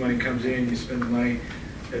then as the money comes in, you spend the money.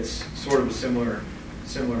 It's sort of a similar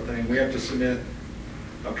thing. We have to submit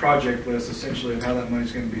a project list essentially of how that money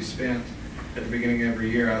is going to be spent at the beginning of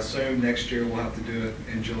every year. I assume next year we'll have to do it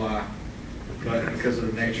in July, but because of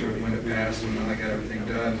the nature of when it passed and when I got everything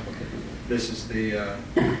done, this is the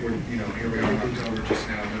here we are in October just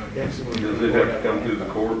now. Does it have to come through the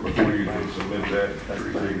court before you can submit that to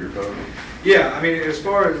receive your code? Yeah, I mean, as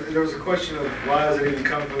far as there was a question of why does it even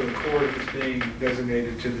come to the court if it's being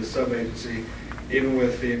designated to the sub-agency, even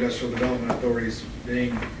with the industrial development authorities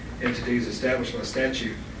being entities established by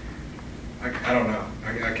statute. I don't know.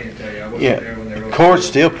 I can't tell you. I wasn't there when they wrote. The court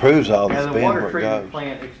still proves all Now, this the being water where it treatment goes.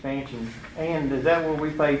 plant expansion, and is that what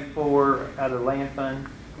we pay for out of land fund,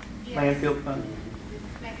 landfill fund?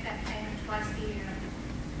 Make that payment twice a year.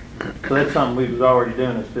 So that's something we was already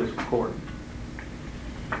doing as fiscal court.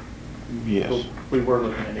 Yes. So we were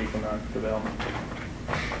looking at economic development.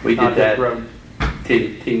 we Not did just that roads.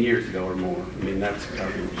 10 years ago or more. I mean, that's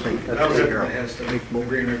That was it. That has to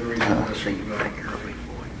agree on every reason. See you back early,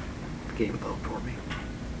 boy. Can you vote for me?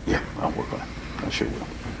 Yeah, I'll work on it. I sure will.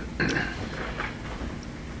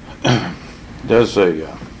 Does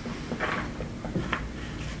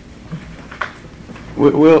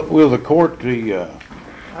will the court be?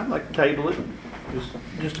 I'd like to table it,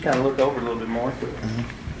 just to kind of look over it a little bit more.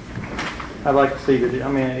 I'd like to see that, I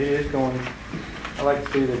mean, it is going, I'd like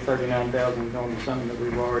to see that $39,000 going to something that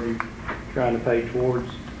we've already trying to pay towards,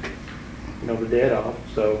 the debt off,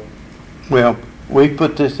 so. Well, we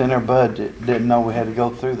put this in our budget, didn't know we had to go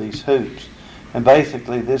through these hoops. And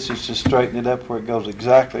basically, this is to straighten it up where it goes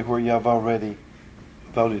exactly where y'all have already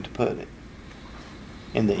voted to put it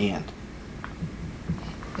in the end.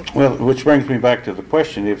 Well, which brings me back to the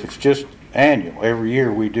question, if it's just annual, every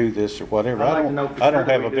year we do this or whatever, I'd like to know for I sure don't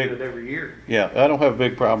have that a we do big, it every year. yeah, I don't have a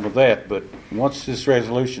big problem with that, but once this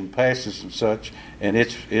resolution passes and such, and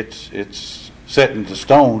it's set into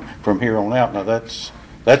stone from here on out, now that's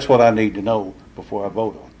what I need to know before I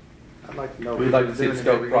vote on it. I'd like to know. We'd like to see the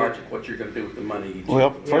scope project, what you're gonna do with the money each year.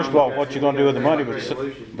 Well, first of all, what you're gonna do with the money,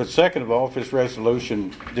 Resolution. but second of all, if this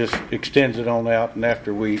resolution just extends it on out, and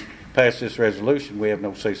after we pass this resolution, we have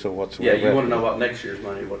no say-so Yeah, whatsoever. you wanna know about next year's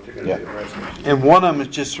money, what they're gonna Yeah. do with the resolution. And one of them is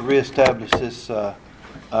just to reestablish this,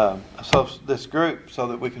 this group so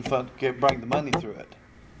that we can bring the money through it.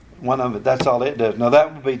 One of it, that's all it does. Now,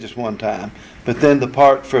 that would be just one time, but then the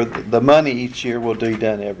part for the money each year will be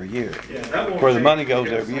done every year. Yeah, that won't Where the change money goes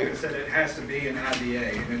because, every year. Like I said, it has to be an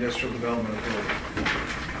IDA, an Industrial Development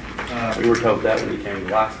Authority. We were told that when you came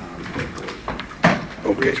last time.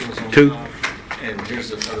 Okay, Which was on two, top. And here's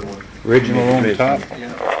the other one. original on the top.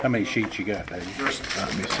 Yeah. How many sheets you got, Dave?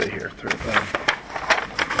 Let me see here.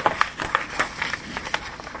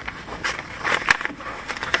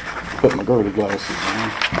 Put my girly glasses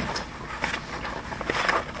on.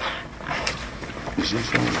 Is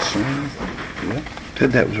this all the same? Yeah.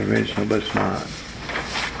 Said that was original, but it's not.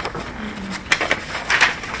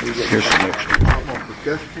 Here's some extra.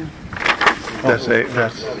 That's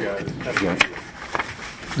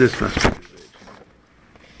this must be.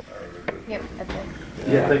 Yep, that's it.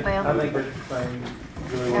 Yeah. Well, I think that's the same.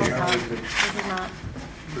 Really, that's what not, I this think is not.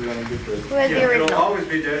 we're gonna get the. Who has the Yeah, it'll original? always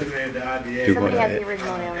be designated the IDA. Do Somebody what? has the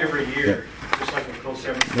original down there. Every year, just like the Code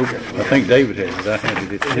 7. Nope, I think David has it. I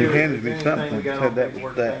handed it to He him. handed me Is there something, anything we got said on that was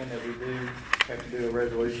paperwork that. saying that we do have to do a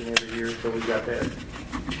resolution every year, so we got that.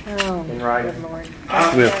 Oh, In writing. good lord.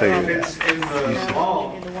 We'll figure If it it's in the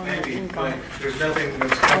law, maybe, but there's nothing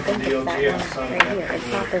that's I come from think it's DOT that on one signing right here. that It's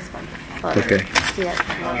not paperwork. this one. Look. Okay. See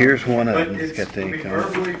that? Here's one of But them that's it's, got the I mean, ink on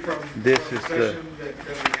verbally it. from This the is the- session that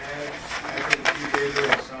we had after the few days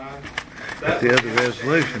were assigned. That's the other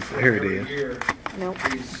resolution. Here it is. Nope.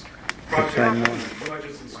 These same project one.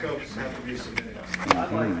 budgets and scopes have to be submitted.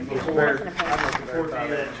 I'd like to It compare- wasn't a I'd like to Before verify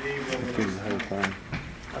that. DOT will Give release you the whole thing.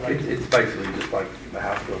 It's basically just like the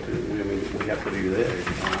House bill too. I mean, we have to do that every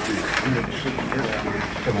time.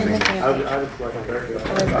 I just like to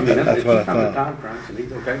verify. I mean, That's it's what I just kind of thought. time crunch and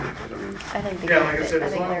he's okay with it. I mean, I think they Yeah, got like I it. said, I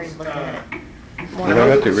as think long Larry's as, looking at it. You More know than-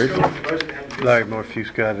 what? the the original? scope of the budget have to be Larry Morphew's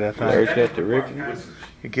got it, I Larry's think. got the original.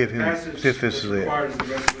 You give him, Passage see if this is that's it. required is the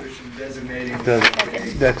resolution designating.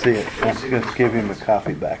 That's it. Let's just give him a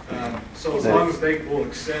copy back. So as long as they will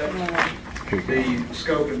accept Here you go. the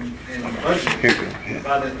scope and budget Here you go. Yeah.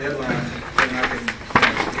 by that deadline, then I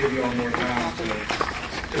can give you all more time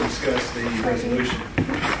to discuss the resolution.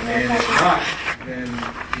 And if not,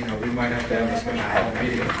 then, we might have to have a special call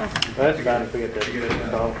meeting. That's about if we get that. To get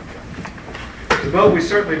it done. The vote we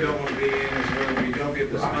certainly don't want to be in is where we don't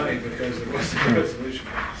get this money because there wasn't a resolution.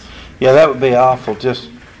 Yeah, that would be awful, just,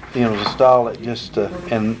 to stall it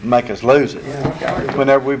and make us lose it.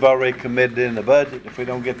 Whenever we've already committed in the budget, if we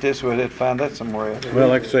don't get this, we'll have to find that somewhere else. Well,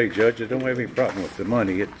 like I say, Judge, I don't have any problem with the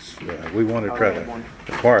money. It's, we want to try to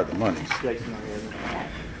acquire the monies. Jason,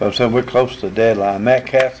 So we're close to the deadline. Matt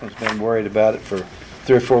Castle's been worried about it for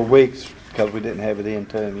 3 or 4 weeks because we didn't have it in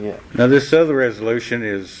to him yet. Now, this other resolution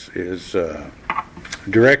is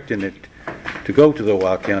directing it to go to the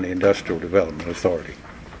Ohio County Industrial Development Authority.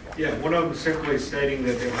 Yeah, one of them simply stating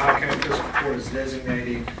that the Ohio County Fiscal Court is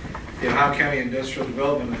designating the Ohio County Industrial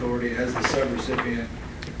Development Authority as the subrecipient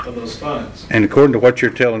of those funds. And according to what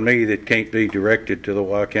you're telling me, that can't be directed to the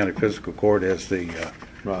Ohio County Fiscal Court as the,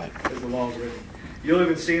 Right. As the law is written. You'll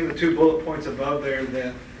even see in the 2 bullet points above there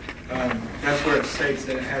that that's where it states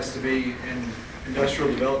that it has to be an Industrial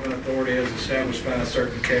Development Authority as established by a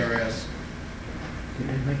certain KRS.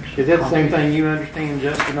 Is that the same thing you understand,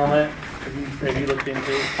 Justin, on that? Have you looked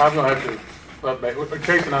into it? I'm gonna have to update.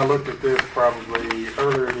 Chase and I looked at this probably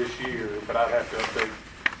earlier this year, but I'd have to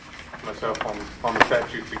update myself on the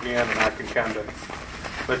statutes again, and I can kind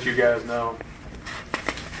of let you guys know.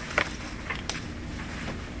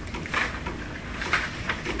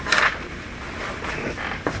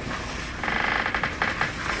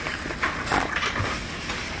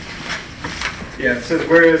 Yeah, it says,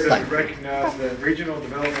 whereas it is recognized that Regional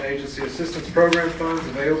Development Agency Assistance Program funds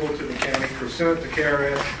available to the county pursuant to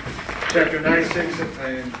KRS Chapter 96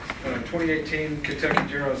 and 2018 Kentucky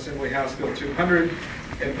General Assembly House Bill 200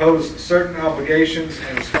 impose certain obligations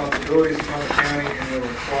and responsibilities upon the county and will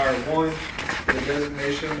require, 1, the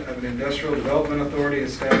designation of an Industrial Development Authority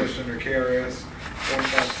established under KRS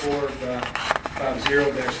 154.50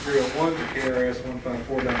 0-301 to KRS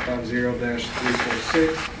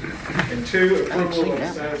 154.50-346. And 2, approval of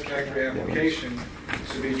a satisfactory application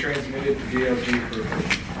to be transmitted to DLG for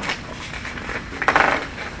approval.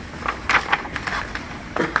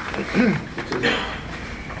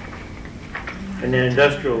 And the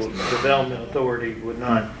Industrial Development Authority would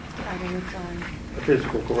not, the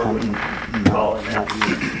fiscal court would call it out.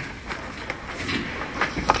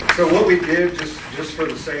 So what we did, just for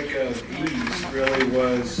the sake of ease, really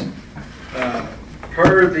was,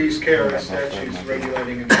 per these KRS statutes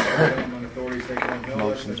regulating industrial development authorities, they can have no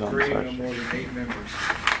less than 3 and no more than 8 members,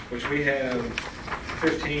 which we have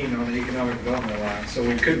 15 on the Economic Development Alliance, so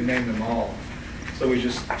we couldn't name them all. So we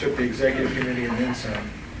just took the executive committee and then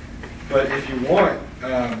some. But if you want,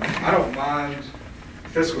 I don't mind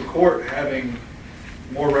fiscal court having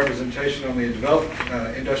more representation on the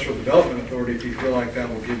Industrial Development Authority if you feel like that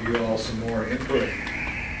will give you all some more input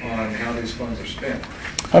on how these funds are spent.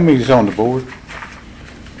 How many is on the board?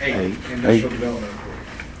 8 Industrial Development Authority.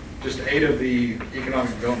 Just 8 of the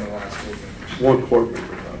Economic Development Alliance board members. 1 court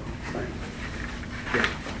member, though. Yeah.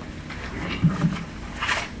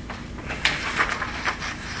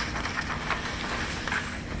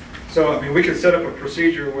 So, I mean, we could set up a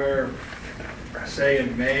procedure where, say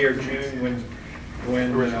in May or June, when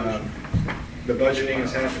the budgeting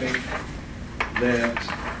is happening, that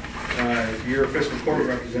your fiscal court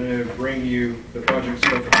representative bring you the project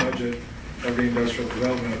scope and budget of the Industrial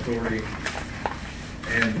Development Authority,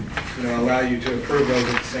 and allow you to approve those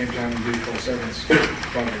at the same time you do full severance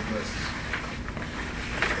project lists.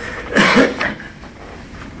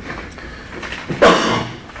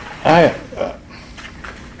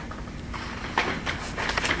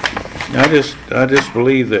 I just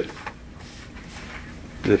believe that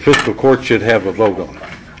the fiscal court should have a vote on it.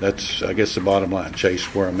 That's, I guess, the bottom line, Chase,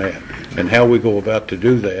 where I'm at. And how we go about to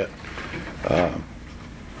do that,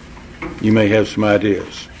 you may have some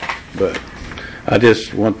ideas. But I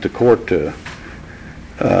just want the court to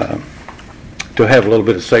have a little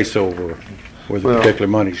bit of say-so over where the particular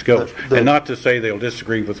monies go. And not to say they'll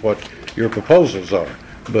disagree with what your proposals are,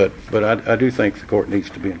 but I do think the court needs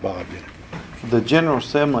to be involved in it. The General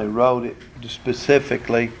Assembly wrote it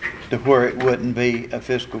specifically to where it wouldn't be a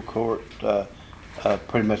fiscal court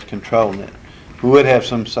pretty much controlling it. We would have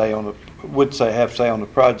some say on have say on the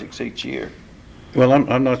projects each year. Well,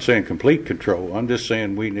 I'm not saying complete control. I'm just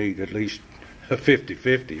saying we need at least a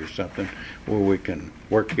 50-50 or something where we can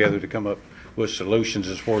work together to come up with solutions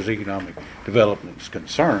as far as economic development is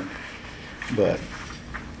concerned. But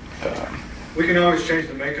we can always change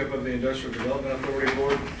the makeup of the Industrial Development Authority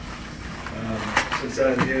Board. Since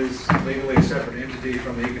that is legally a separate entity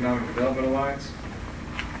from the Economic Development Alliance.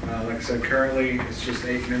 Like I said, currently it's just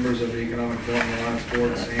 8 members of the Economic Development Alliance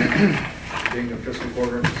boards, and being the fiscal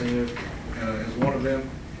court representative is one of them.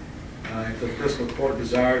 If the fiscal court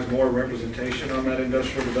desires more representation on that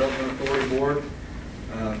Industrial Development Authority board,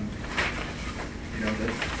 that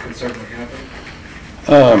could certainly happen.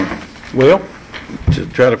 Well, to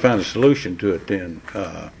try to find a solution to it then,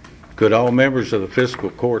 could all members of the fiscal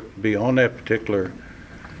court be on that particular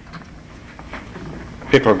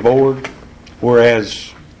board?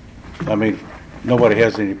 Whereas, I mean, nobody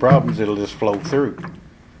has any problems, it'll just flow through.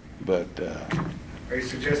 But are you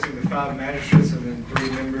suggesting the 5 magistrates and then 3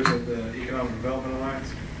 members of the Economic Development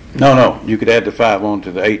Alliance? No, you could add the 5 on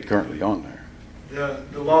to the 8 currently on there.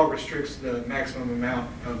 The law restricts the maximum amount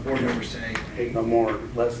of board members to 8. No more,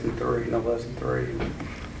 less than 3, no less than 3.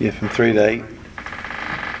 Yeah, from 3 to 8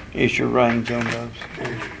 is your range on those.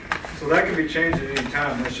 So that can be changed at any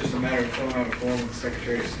time. That's just a matter of filling out a form with the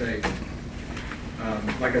Secretary of State.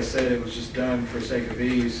 Like I said, it was just done for sake of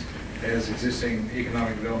ease as existing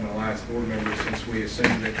Economic Development Alliance board members, since we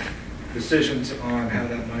assumed that decisions on how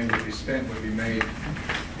that money would be spent would be made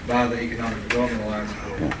by the Economic Development Alliance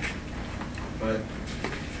board. But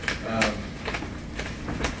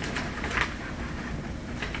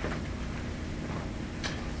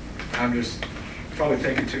I'm just probably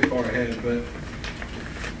thinking too far ahead, but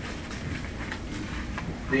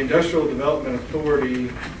the Industrial Development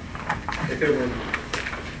Authority, if it were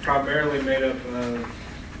primarily made up of,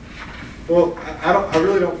 well, I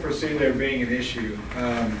really don't foresee there being an issue.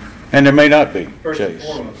 And there may not be, first Chase. and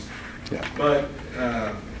foremost. Yeah. But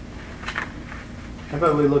how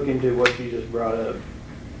about we look into what you just brought up,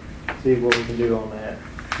 see what we can do on that,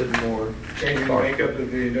 put more changing the makeup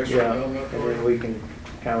of the Industrial Development and Authority. then we can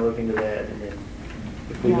kind of look into that, and then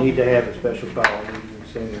if we need to have a special call meeting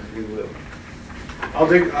soon, we will. I'll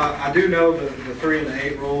dig. I do know the 3 and the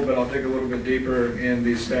 8 rule, but I'll dig a little bit deeper in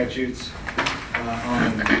these statutes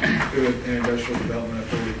on who an Industrial Development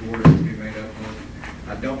Authority board is to be made up of.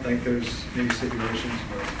 I don't think there's any stipulations,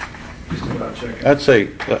 but just about checking. I'd say,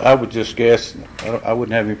 I would just guess, I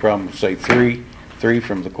wouldn't have any problem with, say, three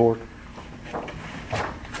from the court. Okay.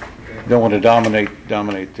 Don't want to dominate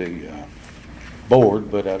the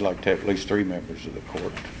board, but I'd like to have at least 3 members of the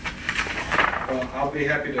court. Well, I'll be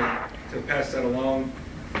happy to pass that along.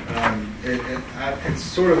 It's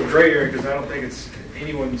sort of a gray area because I don't think it's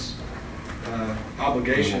anyone's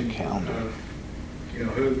obligation,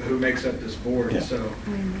 who makes up this board. Yeah. So,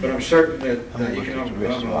 but I'm certain that the Economic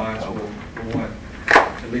Development Alliance will want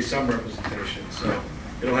at least some representation. So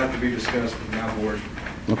it'll have to be discussed with my board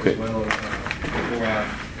Okay. as well before I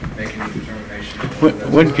make any determination.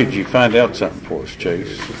 When could you find out something for us,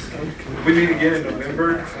 Chase? We meet again in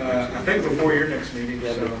November, I think before your next meeting,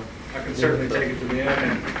 so I can certainly take it to them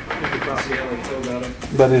and see how they feel about it.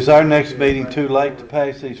 But is our next meeting too late to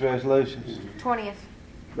pass these resolutions? 20th.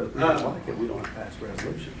 But we don't like it, we don't have to pass a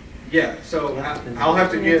resolution. Yeah, so I'll have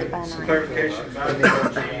to get some clarification about the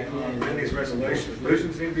DOG on when these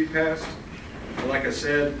resolutions need to be passed. But like I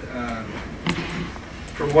said,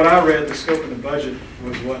 from what I read, the scope of the budget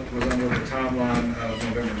was what was under the timeline of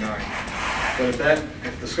November 9th. But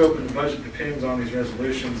if the scope of the budget depends on these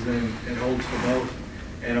resolutions, then it holds for both.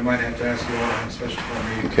 And I might have to ask you all to have a special call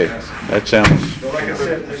meeting Okay, to pass it. that sounds, But like I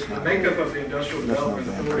said, the makeup of the Industrial Development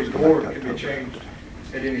Authority Board can be changed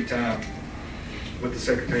at any time with the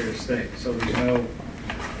Secretary of State. So there's no...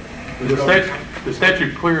 The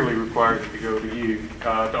statute clearly requires it to go to you,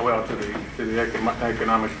 to the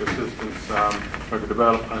economic assistance or the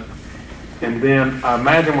development. And then I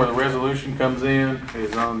imagine where the resolution comes in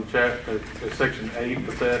is on section 8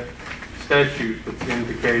 of that statute that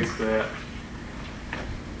indicates that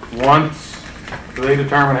once they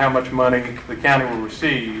determine how much money the county will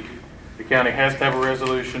receive, the county has to have a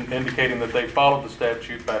resolution indicating that they followed the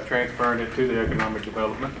statute by transferring it to the economic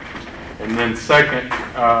development. And then second,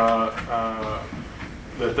 that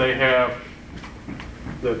they have,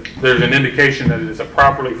 that there's an indication that it is a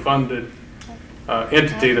properly funded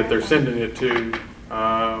entity that they're sending it to,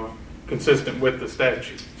 consistent with the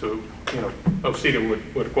statute. So,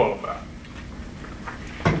 OCEDA would qualify.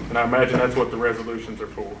 And I imagine that's what the resolutions are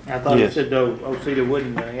for. I thought Yes. it said though OCEDA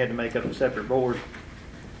wouldn't, they had to make up a separate board,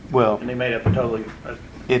 Well, and they made up a totally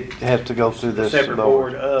it has to go through this separate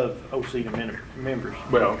board board. of OCEDA members.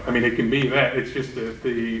 Well, I mean, it can be that. It's just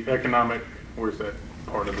the economic, where's that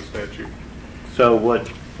part of the statute? So what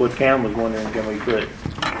Cam was wondering, can we put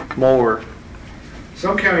more?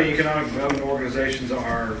 Some county economic development organizations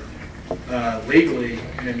are legally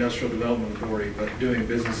an industrial development authority, but doing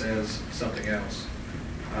business as something else.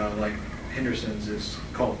 Like Henderson's is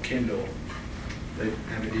called Kendall. They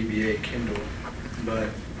have a DBA Kendall, but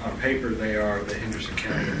on paper they are the Henderson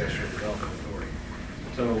County Industrial Development Authority.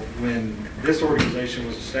 So when this organization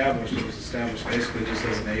was established, it was established basically just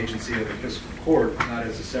as an agency of the fiscal court, not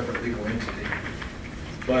as a separate legal entity.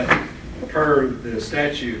 But per the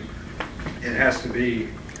statute, it has to be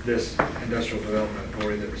this industrial development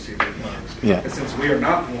authority that received the funds. Yeah. And since we are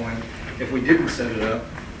not one, if we didn't set it up,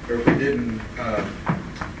 or if we didn't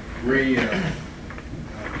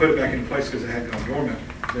put it back in place because it had gone dormant,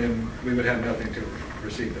 then we would have nothing to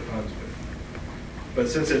receive the funds with. But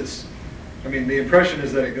since the impression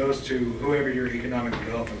is that it goes to whoever your economic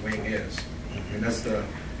development wing is. And that's the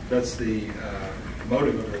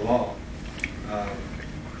motive of the law.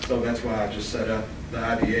 So that's why I just set up the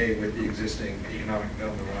IDA with the existing Economic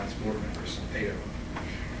Development Alliance board members, 8 of them.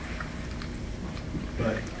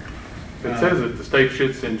 But It says that the state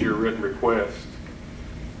should send you a written request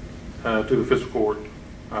to the fiscal court,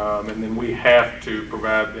 and then we have to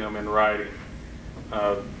provide them in writing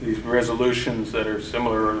these resolutions that are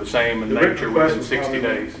similar or the same in the written nature request within was 60 probably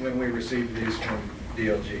days. when we received these from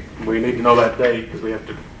DLG. We need to know that date because we have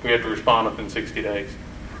to respond within 60 days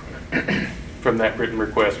from that written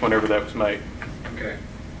request, whenever that was made. Okay.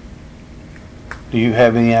 Do you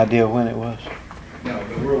have any idea when it was? No,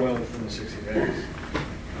 but we're well within the 60 days.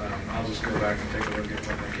 I'll just go back and take a look at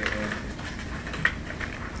when they came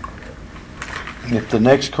in. If the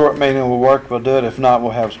next court meeting will work, we'll do it. If not, we'll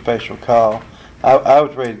have a special call. I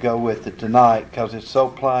was ready to go with it tonight because it's so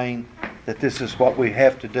plain that this is what we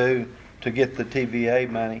have to do to get the TVA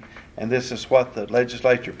money, and this is what the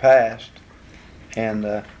legislature passed. And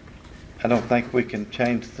I don't think we can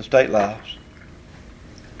change the state laws.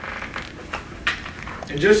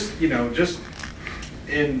 And just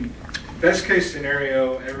in best case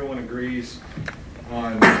scenario, everyone agrees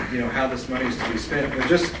on, how this money is to be spent. But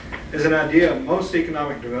just as an idea, most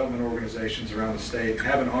economic development organizations around the state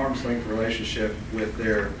have an arm's length relationship with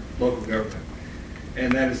their local government.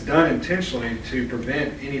 And that is done intentionally to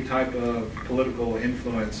prevent any type of political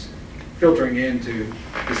influence filtering into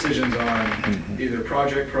decisions on either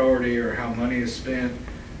project priority or how money is spent.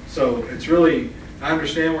 So it's really, I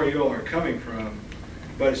understand where you all are coming from,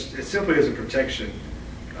 but it simply is a protection,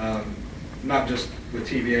 not just with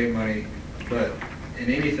TVA money, but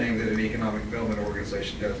in anything that an economic development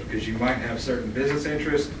organization does, because you might have certain business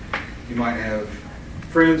interests, you might have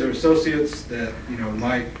friends or associates that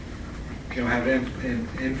might have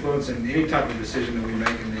influence in any type of decision that we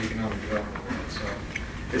make in the economic development world. So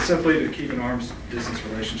it's simply to keep an arm's distance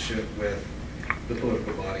relationship with the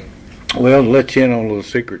political body. Well, to let you in on a little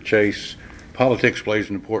secret, Chase, politics plays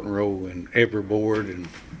an important role in every board and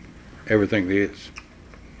everything there is.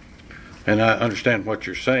 And I understand what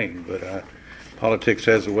you're saying, but politics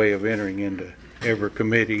has a way of entering into every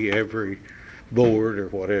committee, every board, or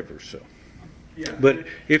whatever. So, yeah. But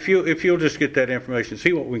if you'll just get that information,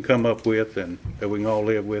 see what we can come up with, and that we can all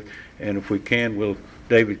live with, and if we can,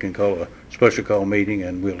 David can call a special call meeting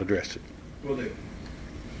and we'll address it. Will do.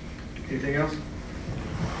 Anything else?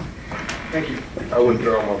 Thank you. I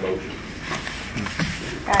withdraw my motion.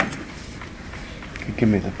 Okay. Give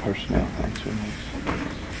me the personnel things we need.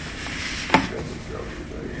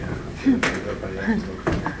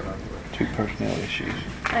 Two personnel issues.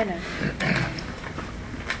 I know.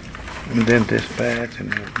 And then dispatch,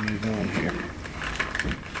 and we'll move on here.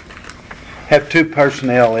 Have two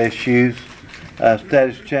personnel issues,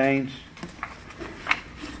 status change.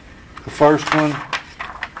 The first one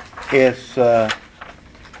is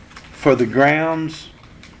for the grounds.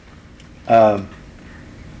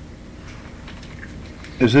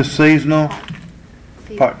 Is this seasonal?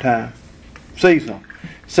 Part-time? Seasonal.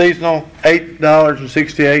 Seasonal,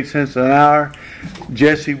 $8.68 an hour.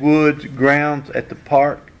 Jesse Woods, grounds at the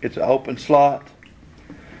park. It's an open slot.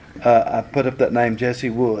 I put up that name, Jesse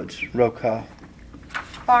Woods. Roll call.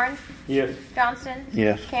 Barnes? Yes. Johnston?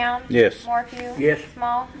 Yes. Count? Yes. Morphew? Yes.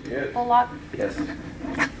 Small? Yes. Bullock? Yes.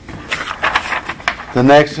 The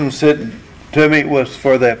next one sitting to me was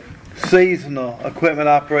for the seasonal equipment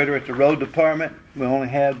operator at the road department. We only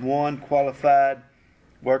had one qualified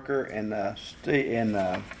worker, and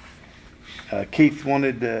Keith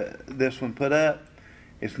wanted this one put up.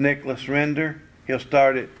 It's Nicholas Render. He'll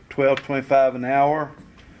start at $12.25 an hour,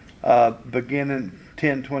 beginning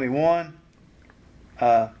 10/21.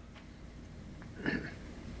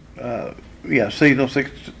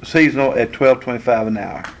 Seasonal at $12.25 an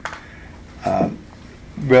hour.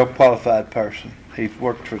 Real qualified person. He's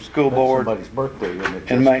worked for school board Somebody's birthday, isn't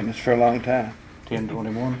it? and maintenance for a long time.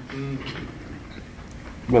 10/21.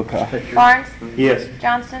 Roll call. Barnes? Yes.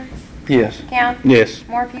 Johnston? Yes. Count? Yes.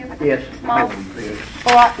 Morphew? Yes. Small?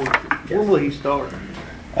 Bullock? When will he start?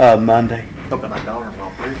 Monday. Okay. My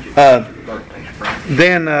daughter-in-law, Bridget. Birthday's Friday.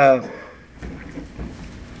 Then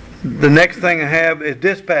the next thing I have is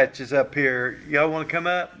dispatches up here. Y'all want to come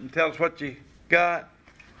up and tell us what you got?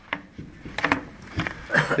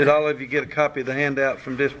 Did all of you get a copy of the handout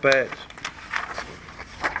from dispatch?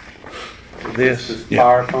 This.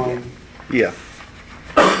 Fire phone. Yeah.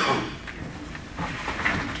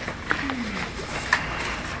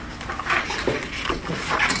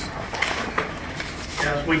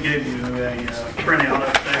 Guys, we gave you a printout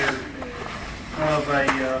up there of a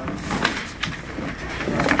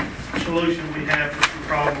solution we have for some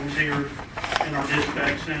problems here in our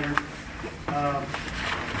dispatch center.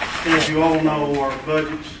 As you all know, our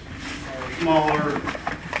budgets are smaller.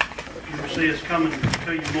 You'll see us coming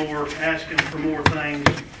to you more, asking for more things.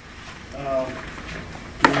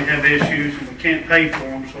 When we have issues and we can't pay for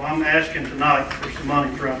them, so I'm asking tonight for some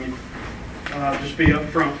money from you. Just be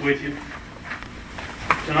upfront with you.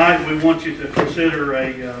 Tonight we want you to consider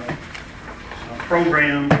a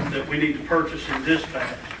program that we need to purchase in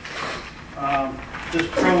dispatch. This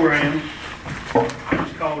program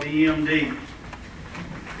is called EMD.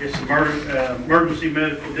 It's Emergency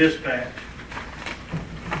Medical Dispatch.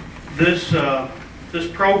 This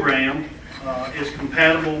program is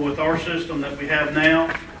compatible with our system that we have now.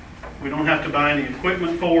 We don't have to buy any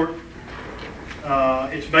equipment for it.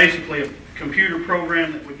 It's basically a computer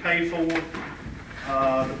program that we pay for.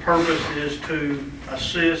 The purpose is to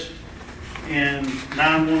assist in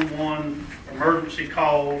 911 emergency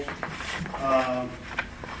calls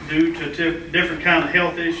due to different kind of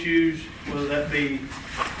health issues, whether that be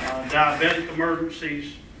diabetic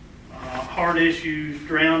emergencies, heart issues,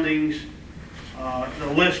 drownings.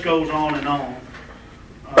 The list goes on and on.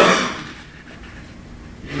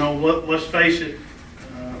 Let's face it,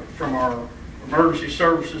 from our emergency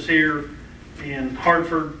services here in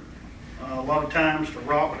Hartford, a lot of times to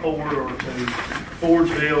Rockport or to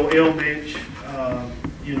Fordsville, Elmich,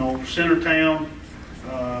 Centertown,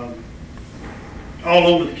 all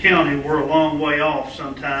over the county, we're a long way off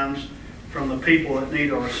sometimes from the people that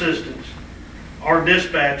need our assistance. Our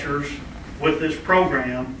dispatchers with this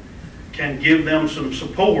program can give them some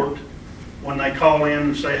support when they call in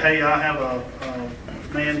and say, hey, I have a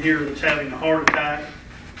man here that's having a heart attack.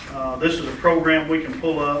 This is a program we can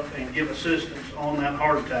pull up and give assistance on that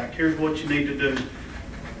heart attack. Here's what you need to do.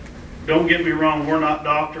 Don't get me wrong, we're not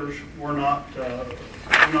doctors, we're not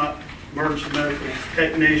emergency medical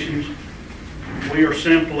technicians. We are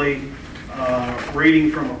simply reading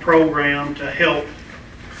from a program to help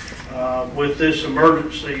with this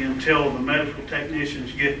emergency until the medical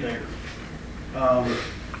technicians get there.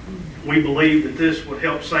 We believe that this would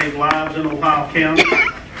help save lives in Ohio County.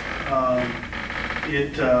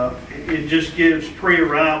 It just gives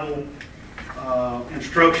pre-arrival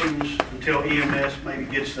instructions until EMS maybe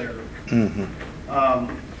gets there.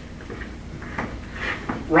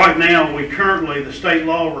 Right now, the state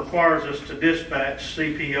law requires us to dispatch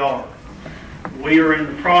CPR. We are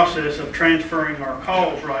in the process of transferring our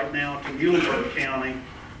calls right now to Muhlenberg County.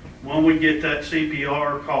 When we get that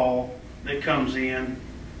CPR call that comes in,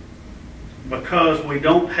 because we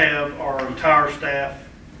don't have our entire staff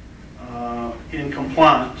in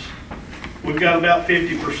compliance, we've got about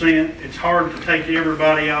 50%. It's hard to take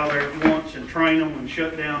everybody out of there at once and train them and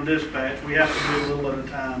shut down dispatch. We have to do a little at a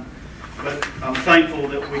time. But I'm thankful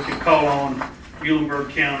that we could call on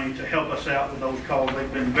Muhlenberg County to help us out with those calls.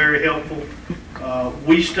 They've been very helpful.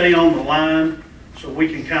 We stay on the line so we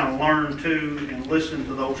can kind of learn too and listen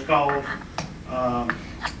to those calls. But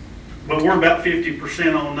we're about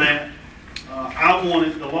 50% on that.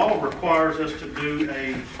 The law requires us to do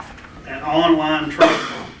an online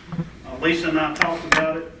training. Lisa and I talked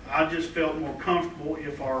about it. I just felt more comfortable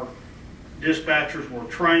if our dispatchers were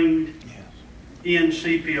trained in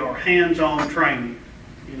CPR, hands-on training.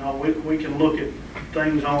 You know, we can look at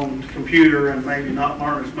things on the computer and maybe not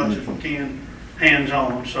learn as much as we can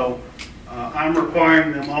hands-on. So I'm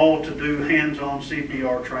requiring them all to do hands-on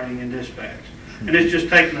CPR training in dispatch. And it's just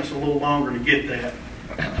taking us a little longer to get that.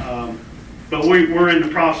 But we're in the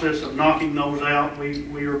process of knocking those out.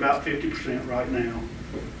 We are about 50% right now.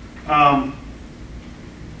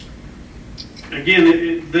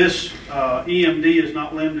 Again, this EMD is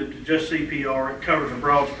not limited to just CPR. It covers a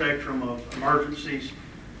broad spectrum of emergencies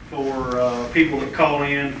for people that call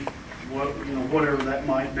in, whatever that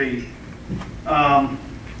might be. One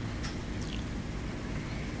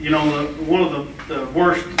of the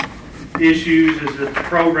worst issues is that the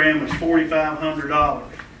program is $4,500,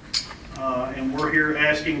 and we're here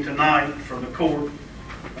asking tonight for the court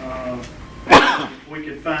if we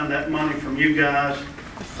could find that money from you guys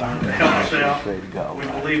to help us out. We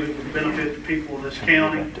believe it would benefit the people of this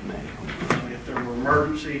county. If there were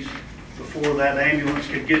emergencies before that ambulance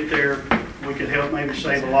could get there, we could help maybe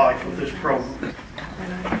save a life with this program.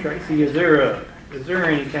 Tracy, is there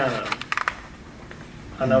any kind of,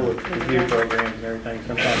 I know with review programs and everything,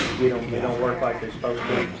 sometimes they don't work like they're supposed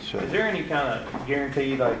to. Is there any kind of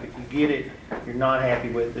guarantee, like if you get it, you're not happy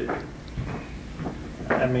with it?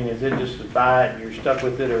 I mean, is it just a buy it and you're stuck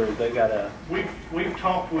with it, or they got a? We've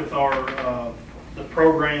talked with our the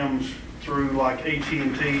programs through like AT&T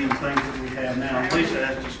and things that we have now. Lisa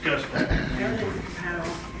has discussed that.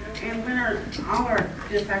 And all our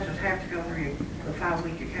dispatchers have to go through the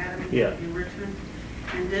 5-week academy in Richmond,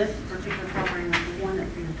 and this particular program is the one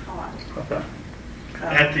that's being taught. Okay.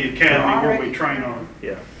 At the academy where we train on.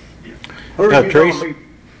 Yeah. Who are you going Tracy, to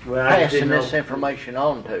be passing this information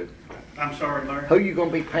on to? I'm sorry, Larry. Who are you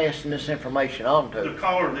going to be passing this information on to? The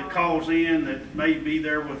caller that calls in that may be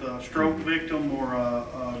there with a stroke victim or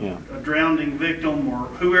a drowning victim, or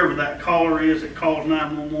whoever that caller is that calls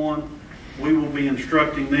 911, we will be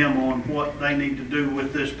instructing them on what they need to do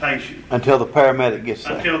with this patient. Until the paramedic gets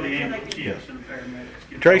there. Until the ambulance, yes, and the paramedics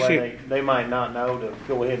get Tracy, well, they might not know to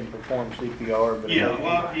go ahead and perform CPR, but a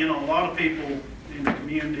lot of people in the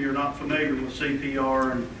community are not familiar with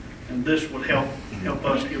CPR, and this would help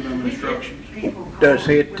us give them instructions. Does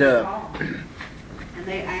it? And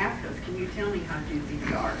they ask us, "Can you tell me how to do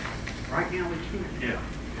CPR?" Right now, we can't. Yeah.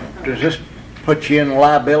 Does this put you in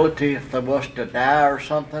liability if there was to die or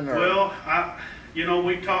something? Or? Well,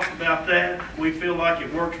 we talked about that. We feel like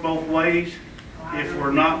it works both ways. If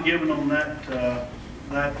we're not giving them that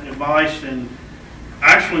advice, and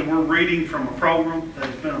actually we're reading from a program that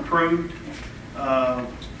has been approved.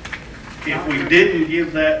 If we didn't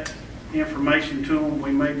give that information to them,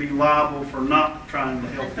 we may be liable for not trying to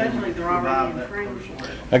help them revive that person.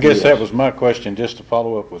 I guess that was my question, just to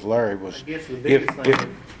follow up with Larry, was if the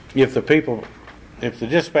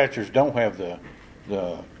dispatchers don't have the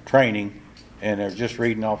training and they're just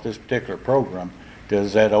reading off this particular program,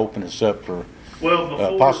 does that open us up for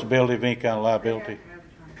possibility of any kind of liability?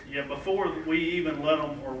 Yeah, before we even let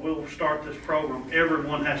them, or we'll start this program,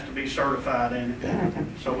 everyone has to be certified in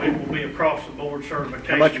it. So it will be across the board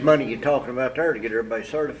certification. How much money you talking about there to get everybody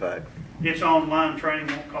certified? It's online training,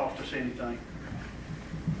 won't cost us anything.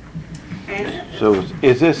 So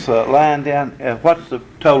is this line down, what's the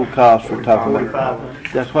total cost we're talking about?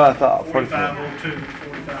 $4,500. That's what I thought. 4502,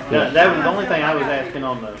 4502. That was the only thing I was asking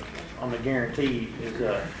on the guarantee is,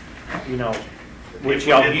 you know, which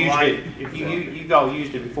y'all used it, if you all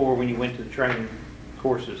used it before when you went to the training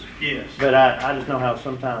courses. Yes. But I just know how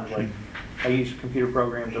sometimes, like, I use computer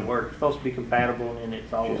programs at work, it's supposed to be compatible, and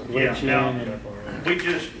it's always glitching. And we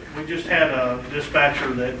just had a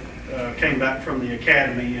dispatcher that came back from the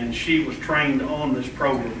academy, and she was trained on this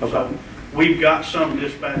program. Okay. So we've got some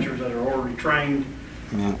dispatchers that are already trained.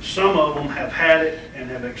 Yeah. Some of them have had it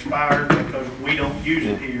and have expired because we don't use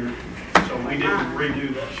it here. So we didn't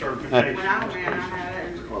redo that certification. When I went, I had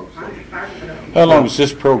it and I expired it. How long is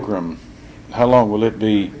this program, how long will it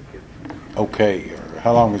be okay, or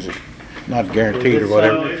how long is it not guaranteed or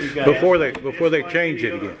whatever, before they change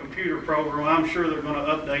it again? Computer program, I'm sure they're going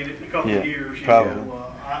to update it in a couple of years. Probably.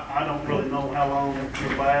 I don't really know how long it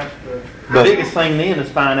will last. The biggest thing then is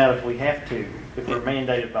find out if we have to, if we're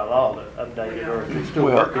mandated by law to update it, or if it's still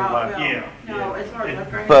working like. No, as far as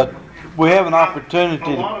upgrading. But we have an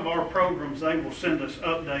opportunity. A lot of our programs, they will send us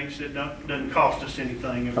updates that doesn't cost us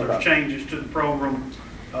anything. If there's changes to the program,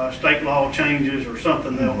 state law changes or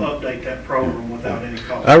something, they'll update that program without any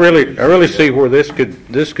cost. I really see where this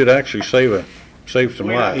could actually save some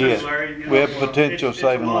lives. Yes, we have potential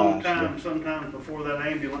saving lives. It's a long time sometimes before that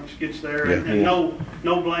ambulance gets there, Yeah. and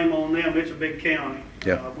no blame on them. It's a big county.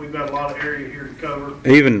 Yeah. We've got a lot of area here to cover.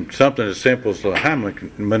 Even something as simple as the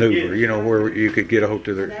Heimlich maneuver, you know, where you could get a hold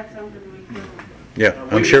to their. That's something we can. Yeah,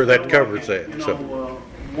 I'm sure that covers that. You know, So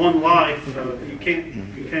one life, you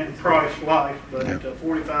can't price life, but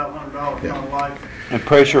 $4,500 on life. And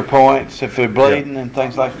pressure points if they're bleeding and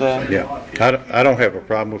things like that. yeah, I don't have a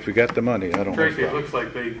problem if we got the money. I don't. Tracy, have it looks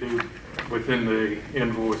like they do within the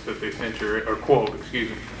invoice that they sent you, or quote, excuse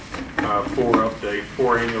me,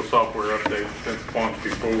 4 annual software updates since quantity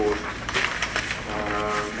 4,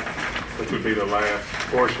 which would be the last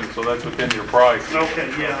portion. So that's within your price. Okay,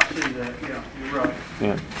 yeah, I see that. Yeah, you're right.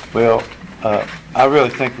 Yeah. Well, I really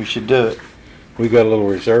think we should do it. We got a little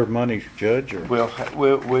reserve money, Judge, or? We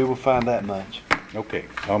will find that much. Okay,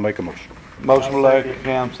 I'll make a motion. Motion by Larry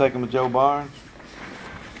Cam, second by Joe Barnes.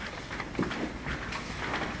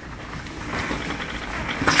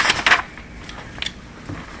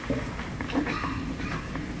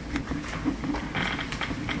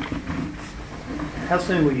 How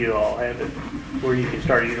soon will you all have it where you can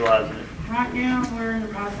start utilizing it? Right now, we're in the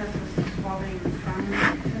process of installing the phone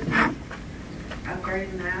system,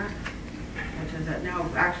 upgrading that, which is that now,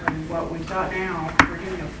 actually, what we've got now, we're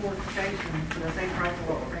getting a fourth station for the same price of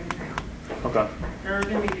what we're paying now. Okay. They're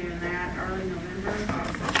gonna be doing that early November,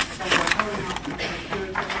 so we're holding off until 2 or 3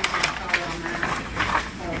 weeks to start on that.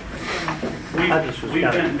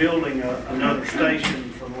 We've been building another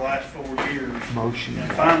station for the last 4 years. Motion.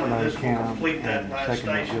 And finally, this will complete that last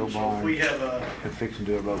station. So if we have a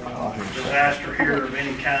disaster here of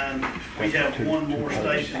any kind, we have one more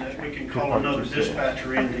station that we can call another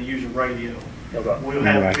dispatcher in to use a radio. We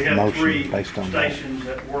have 3 stations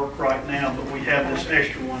that work right now, but we have this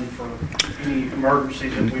extra one for any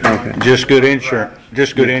emergencies that we don't. Okay. Just good insurance.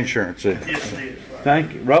 Just good insurance. Yes, it is.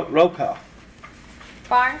 Thank you. Roll call.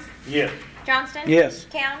 Barnes? Yes. Johnston? Yes.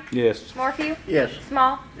 Count? Yes. Morphew? Yes.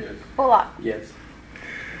 Small? Yes. Bullock? Yes.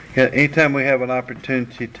 Yeah, anytime we have an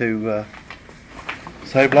opportunity to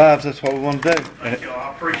save lives, that's what we want to do. Thank you. I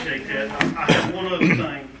appreciate that. I have one other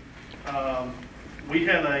thing. We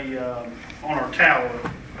had on our tower,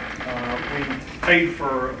 we paid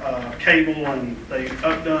for cable, and they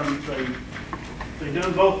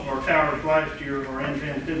done both of our towers last year, our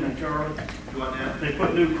antennas, didn't they, Charlie? They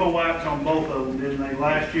put new coax on both of them, didn't they,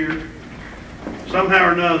 last year? Somehow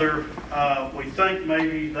or another, we think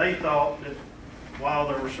maybe they thought that while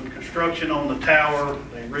there was some construction on the tower,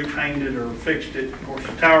 they repainted or fixed it. Of course,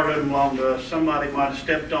 the tower doesn't belong to us. Somebody might have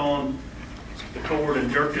stepped on the cord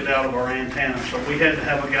and jerked it out of our antenna. So we had to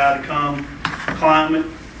have a guy to come climb it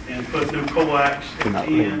and put new coax in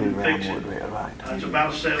and fix it. It's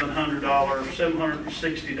about a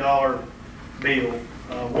 $760 bill.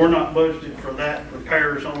 We're not budgeted for that,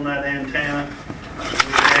 repairs on that antenna. We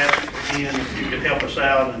asked again if you could help us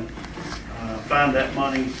out and find that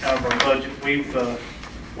money out of our budget. We've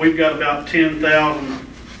got about $10,000.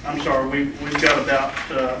 I'm sorry, we've got about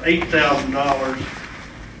 $8,000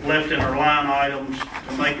 left in our line items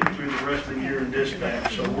to make it through the rest of the year in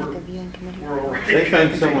dispatch, so we're already. They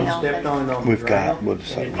think someone stepped on it on the We've got, ground. we'll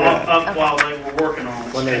say. Up while they were working on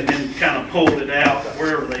it, and then kind of pulled it out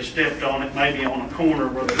wherever they stepped on it, maybe on a corner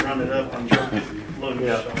where they run it up and jerked it loose.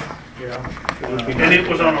 Yeah. So. Yeah. And it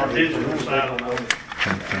was on our digital side of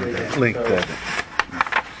it. Link that.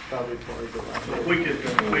 So if we could,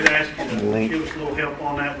 we'd ask you to give us a little help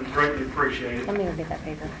on that, we'd greatly appreciate it. Let me go get that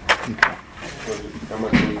paper.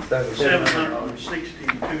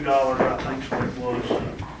 $762, I think is what it was.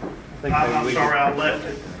 I'm sorry I left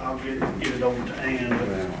it, I'll get it over to Ann.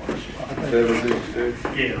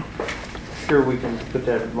 Yeah. Sure, we can put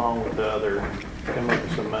that along with the other, come up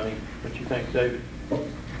with some money. What you think, David?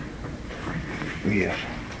 Yes.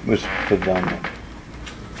 Let's put it on there.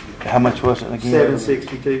 How much was it again?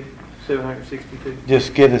 762.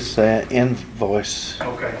 Just get us an invoice.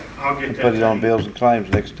 Okay, I'll get And that. put it on to you. bills and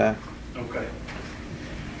claims next time. Okay.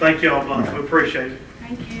 Thank y'all bunch, we appreciate it.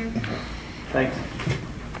 Thank you. Thanks.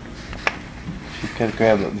 She could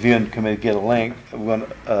grab the viewing committee, get a link. We're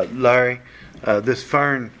gonna, Larry, this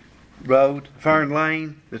Fern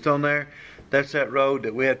Lane that's on there, that's that road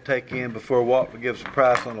that we had to take in before Walter gives a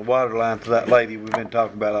price on the water line to that lady we've been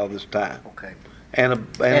talking about all this time. Okay.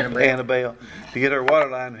 Annabelle. To get her water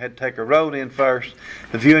line, we had to take her road in first.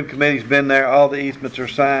 The viewing committee's been there, all the easements are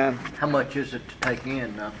signed. How much is it to take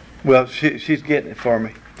in? Well, she's getting it for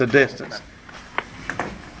me, the distance.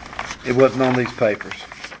 It wasn't on these papers.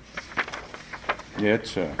 Yeah,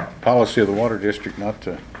 it's a policy of the water district not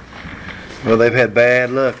to. Well, they've had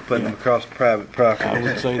bad luck putting them across private property. I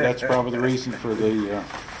would say that's probably the reason for the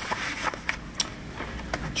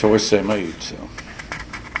choice they made. So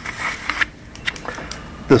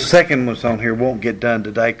the second one's on here won't get done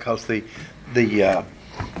today because the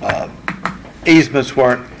easements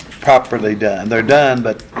weren't properly done. They're done,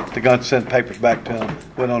 but they're going to send papers back to them.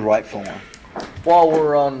 We don't write for them. While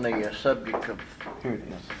we're on the subject of, Here it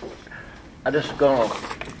is. I'm just going to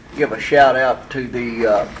give a shout out to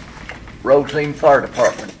the Rosine Fire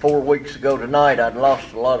Department. 4 weeks ago tonight, I'd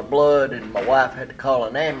lost a lot of blood, and my wife had to call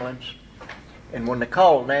an ambulance. And when they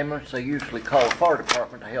call an ambulance, they usually call the fire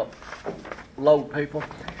department to help load people.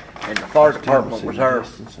 And the fire department was there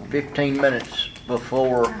 15 minutes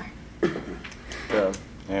before the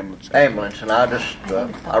ambulance. And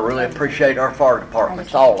I really appreciate our fire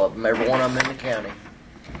departments, all of them, every one of them in the county.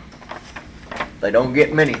 They don't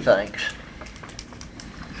get many thanks.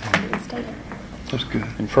 That's good.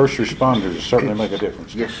 And first responders certainly make a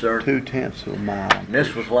difference. Yes, sir. 0.2 of a mile. And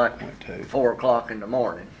this was like 4 o'clock in the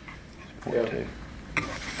morning. 0.2.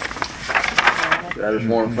 I just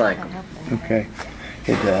want to thank them. Okay,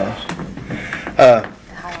 it does.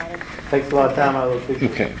 Takes a lot of time out of those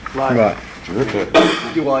people's Okay, lives. right.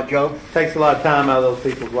 You what, Joe? Takes a lot of time out of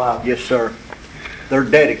those people's lives. Yes, sir. They're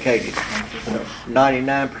dedicated.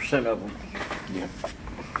 99% of them. Yeah.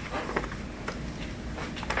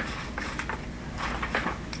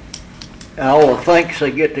 And all the thanks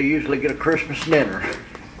they get, they usually get a Christmas dinner.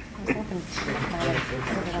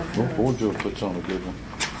 Well, Joe puts on a good one.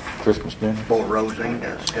 Christmas dinner. Boy, Rosine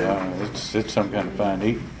does. Yeah, it's some kind of fine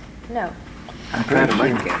eating. No. I'm trying to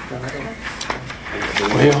make it.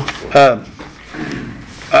 Well,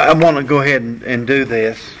 I want to go ahead and do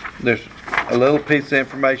this. There's a little piece of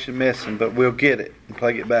information missing, but we'll get it and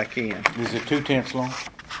plug it back in. Is it 2/10 long?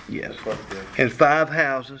 Yes. And 5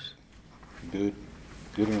 houses. Good.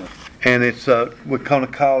 Good enough. And it's we're going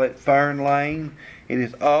to call it Fern Lane. It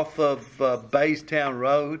is off of Baystown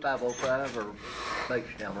Road. 505 or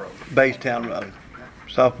Baystown Road? Baystown Road.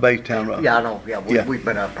 It's off Baystown Road. Yeah, I know. Yeah, we've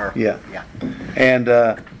been up there. Yeah. Yeah. And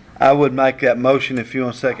I would make that motion if you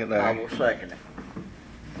want to second that. I will second it.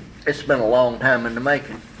 It's been a long time in the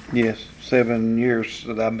making. Yes, 7 years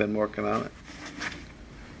that I've been working on it.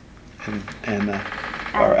 And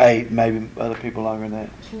or 8, maybe other people longer than that.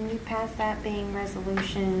 Can you pass that being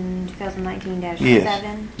resolution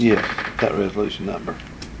 2019-7? Yes, that resolution number.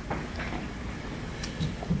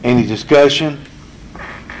 Any discussion?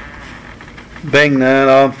 Being none,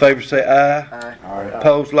 all in favor say aye. Aye.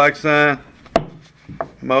 Opposed, like sign.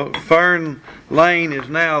 Fern Lane is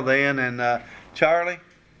now then, and Charlie,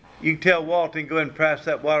 you can tell Walt and go ahead and price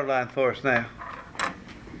that water line for us now.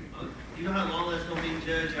 You know how long that's gonna be,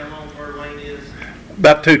 Judge? How long Fern Lane is?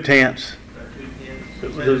 About 2/10. We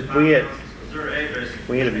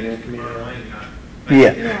had a viewing committee.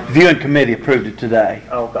 Yeah, viewing committee approved it today.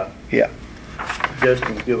 Oh, okay. Yeah.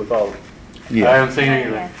 Justin's good with all of it. I haven't seen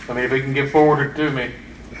anything. I mean, if he can get forwarded to me,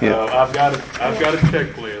 Yeah. I've got a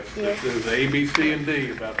checklist that says A, B, C, and D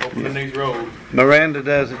about opening these roads. Miranda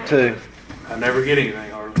does it too. I never get anything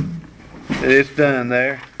hardly. It's done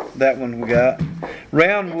there. That one we got.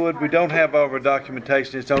 Roundwood, we don't have all of our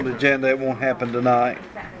documentation. It's on the agenda. It won't happen tonight.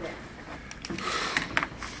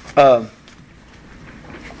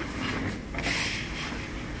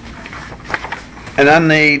 And I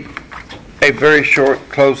need a very short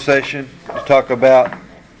closed session to talk about,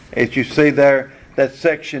 as you see there, that's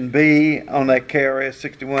section B on that KRS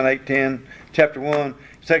 61810, chapter 1.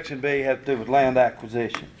 Section B has to do with land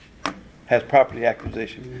acquisition, has property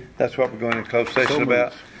acquisition. That's what we're going to closed session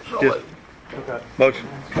about. Just motion.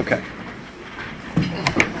 Okay.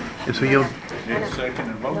 And so you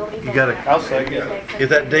got to. I'll second. Is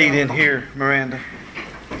that deed in here, Miranda?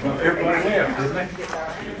 Everybody left, didn't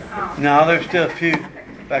they? No, there's still a few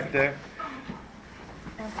back there.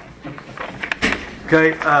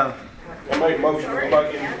 Okay, I make a motion to go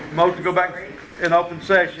back in. motion to go back in open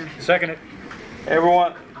session. Second it.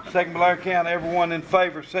 Everyone, second by Larry County, everyone in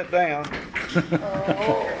favor, sit down.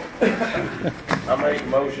 I make a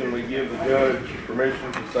motion, we give the judge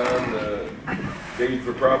permission to sign the deed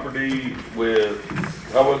for property with,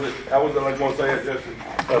 how was it like one say it, Justin?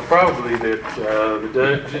 Probably that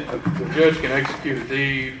the judge can execute a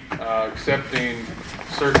deed accepting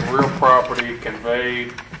certain real property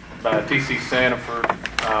conveyed by T.C. Sanford,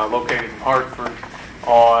 located in Hartford,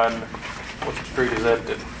 on, what street is that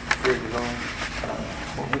street is on?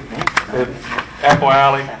 Apple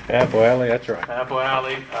Alley. Apple Alley, that's right. Apple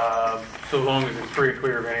Alley, so long as it's free and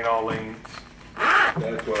clear of any and all liens.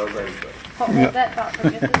 That's what I was going to say. Hold that thought for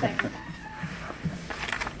just a second.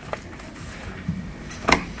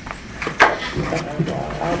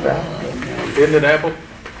 Isn't it Apple?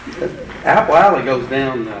 Apple Alley goes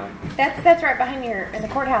down, That's right behind your, in the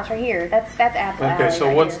courthouse right here. That's Apple Alley. Okay, so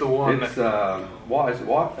right what's here. the one it's, that, Washington?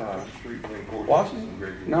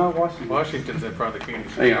 No, Washington. Washington's in front of the community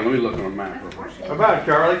Hang center. on, let me look on the map real quick. How about it,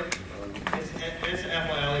 Charlie? It's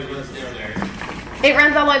Apple Alley runs down there. It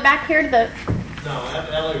runs all the way back here to the. No,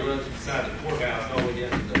 Apple Alley runs beside the courthouse all the way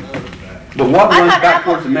down to the other side. The what I runs thought back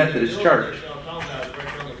Apple- towards the Methodist Church?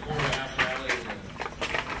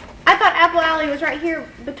 I thought Apple Alley was right here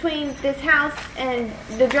between this house and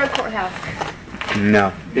the drug courthouse.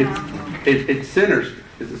 No. It's Center.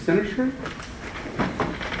 Is it Center Street?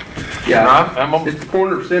 Yeah, I'm on- it's the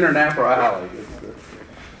corner of Center and Apple Alley.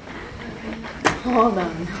 Hold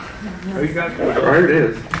on. There it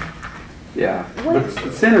is. Yeah, but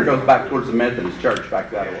the Center goes back towards the Methodist Church back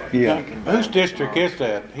that way. Yeah. Whose district is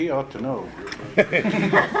that? He ought to know.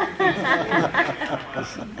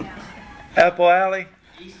 Apple Alley?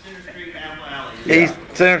 East Center Street, Apple Alley. East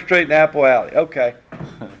Center Street and Apple Alley. Okay.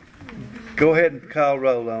 Go ahead and call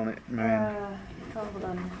roll on it, Miranda. Hold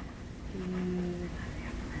on.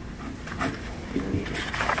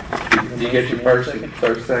 Did you get your first and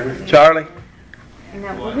third segment? Charlie?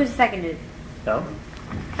 No, who's seconded? No?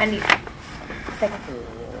 I need second.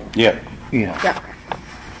 Yeah. Yeah.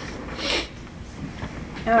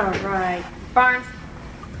 Yeah. All right. Barnes,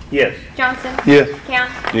 Yes. Johnston, Yes.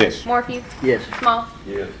 Count, Yes. Morphew, Yes. Small,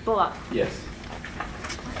 Yes. Bullock. Yes.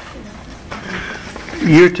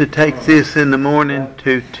 You're to take this in the morning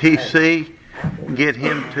to TC, get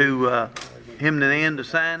him to him and Ann to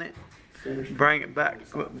sign it, bring it back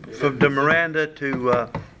for the Miranda to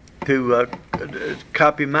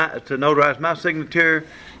copy to notarize my signature,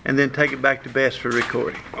 and then take it back to Bess for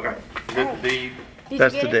recording. Okay. Is that the deed? Did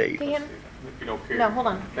That's you get the it deed. to him? You don't care? No, hold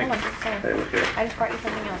on. Thank Hold on. you. Hold on. Hey, look here. I just brought you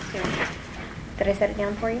something else too. Did I set it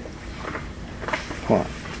down for you? What?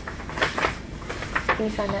 Can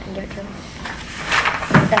you sign that and give it to him?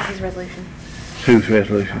 That's his resolution. Whose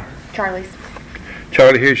resolution? Charlie's.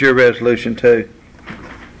 Charlie, here's your resolution too.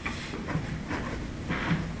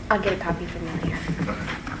 I'll get a copy from you later.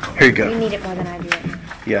 Here you You go. need it more than I do it.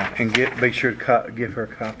 Yeah, and be sure to give her a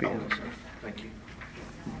copy. Thank you.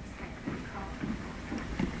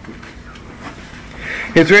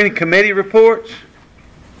 Is there any committee reports?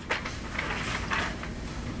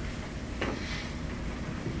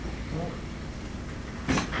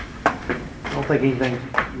 I don't think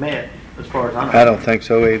anything's met as far as I know. I don't think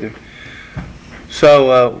so either.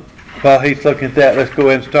 So while he's looking at that, let's go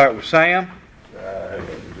ahead and start with Sam,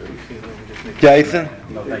 Jason,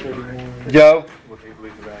 No, thank you. Joe,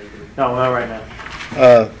 No, not right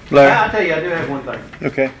now. Larry. I'll tell you, I do have one thing.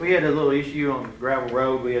 Okay. We had a little issue on gravel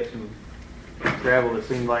road. We had some gravel that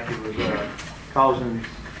seemed like it was causing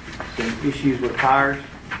some issues with tires.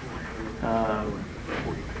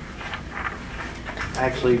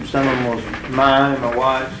 Actually, some of them was mine and my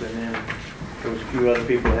wife's, and then there was a few other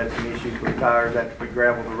people that had some issues with tires after we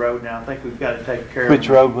gravelled the road. Now, I think we've got to take care of Which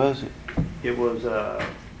them. road was it? It was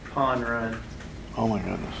Pond Run. Oh my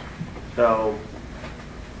goodness. So,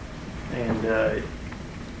 and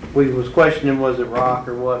we was questioning was it rock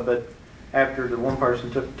or what, but after the one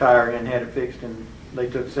person took the tire and had it fixed, and they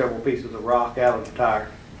took several pieces of rock out of the tire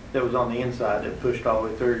that was on the inside that pushed all the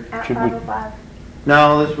way through. At Should we- 505.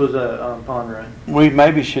 No, this was a Pond Run. We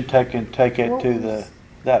maybe should take it to the,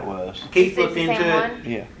 that was. Keith Is looked this the into same it. one?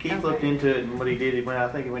 Yeah. Keith Okay. looked into it, and what he did, I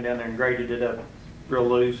think he went down there and graded it up real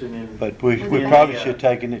loose, and then. But we Was it probably the, should have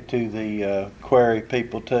taken it to the quarry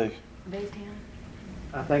people too. Baystown?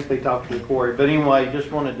 I think they talked to the quarry, but anyway,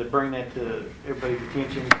 just wanted to bring that to everybody's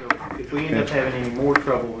attention, so if we end up having any more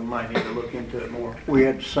trouble, we might need to look into it more. We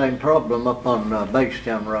had the same problem up on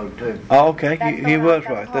Baystown Road too. Oh, okay, That's he the one was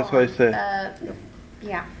I right. That's what he said.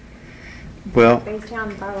 Yeah, Well,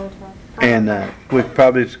 Baystown, 505. and we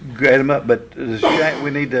probably grade them up, but we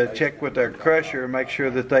need to check with our crusher and make sure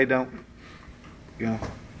that they don't,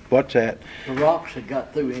 watch that. The rocks had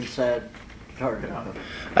got through inside the target.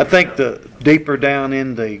 I think the deeper down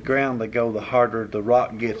in the ground they go, the harder the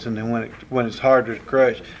rock gets, and then when it's harder to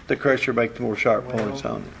crush, the crusher makes more sharp points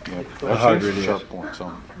on it. The harder it is. Sharp points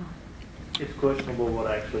on it. It's questionable what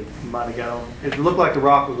actually might have got on. It looked like the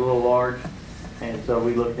rock was a little large, and so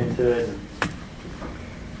we looked into it.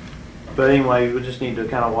 But anyway, we just need to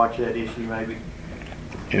kind of watch that issue maybe.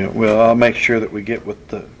 Yeah, well, I'll make sure that we get with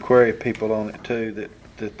the quarry people on it too,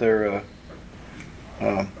 that they're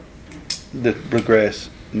that progress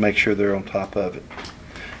and make sure they're on top of it.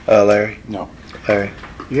 Larry? No. Larry?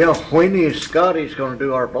 Yeah, when is Scotty's gonna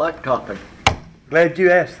do our blacktopping? Glad you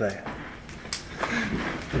asked that.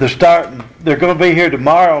 They're going to be here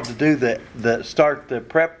tomorrow to do start the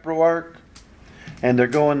prep work, and they're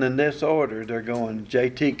going in this order. They're going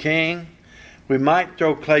J.T. King. We might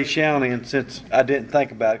throw Clay Shawnee in, since I didn't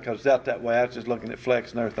think about it because it's out that way. I was just looking at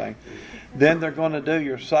flex and everything. Then they're going to do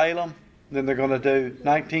your Salem. Then they're going to do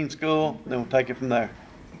 19 school. Then we'll take it from there.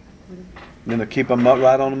 Then they'll keep them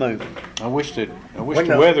right on the move. I wish the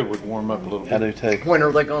weather would warm up a little bit. I do too. When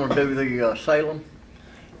are they gonna do the Salem?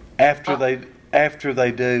 After they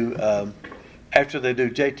do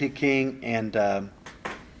J.T. King and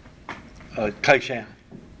Clay Shawnee.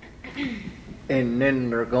 And then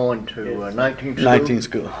they're going to 19 school? 19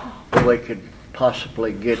 school. Well, they could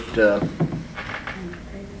possibly get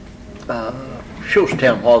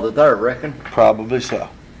Schultztown while they're there, I reckon. Probably so.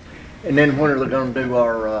 And then when are they going to do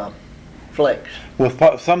our flex?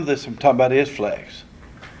 Well, some of this I'm talking about is flex.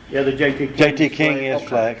 Yeah, the J.T. King. J.T. King is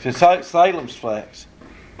flex. And Salem's flex.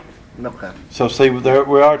 Okay. So see, we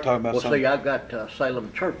are talking about Well, something. see, I've got Salem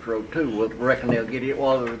Church Road too. We'll reckon they'll get it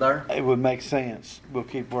while they're there. It would make sense. We'll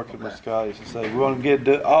keep working with Scotty's and say we want to get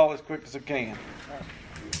it all as quick as we can.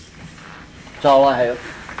 That's all I have.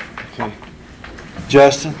 Okay.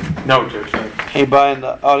 Justin? No, Judge. Anybody in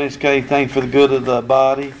the audience got anything for the good of the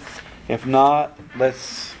body? If not,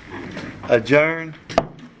 let's adjourn.